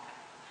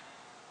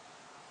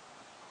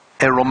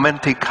a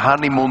romantic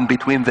honeymoon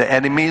between the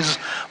enemies,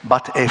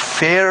 but a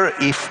fair,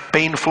 if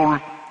painful,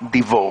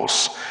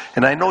 divorce.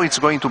 And I know it's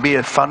going to be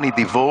a funny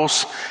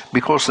divorce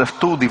because the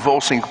two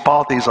divorcing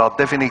parties are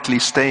definitely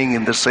staying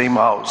in the same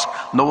house.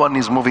 No one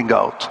is moving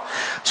out.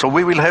 So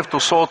we will have to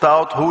sort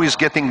out who is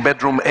getting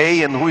bedroom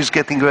A and who is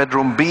getting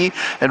bedroom B,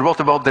 and what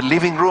about the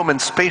living room,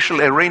 and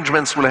spatial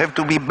arrangements will have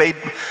to be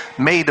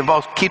made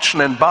about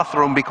kitchen and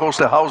bathroom because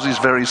the house is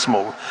very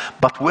small.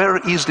 But where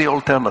is the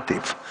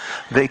alternative?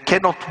 There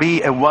cannot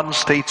be a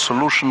one-state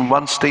solution.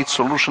 One-state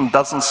solution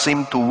doesn't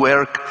seem to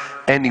work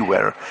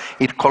anywhere.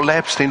 It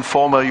collapsed in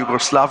former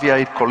Yugoslavia,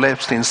 it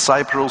collapsed in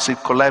Cyprus,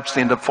 it collapsed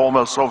in the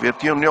former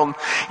Soviet Union,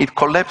 it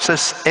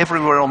collapses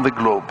everywhere on the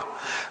globe.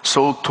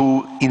 So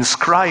to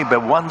inscribe a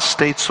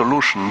one-state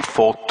solution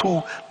for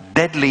two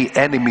deadly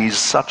enemies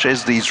such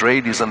as the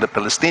Israelis and the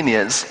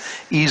Palestinians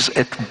is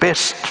at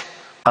best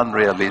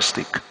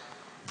unrealistic.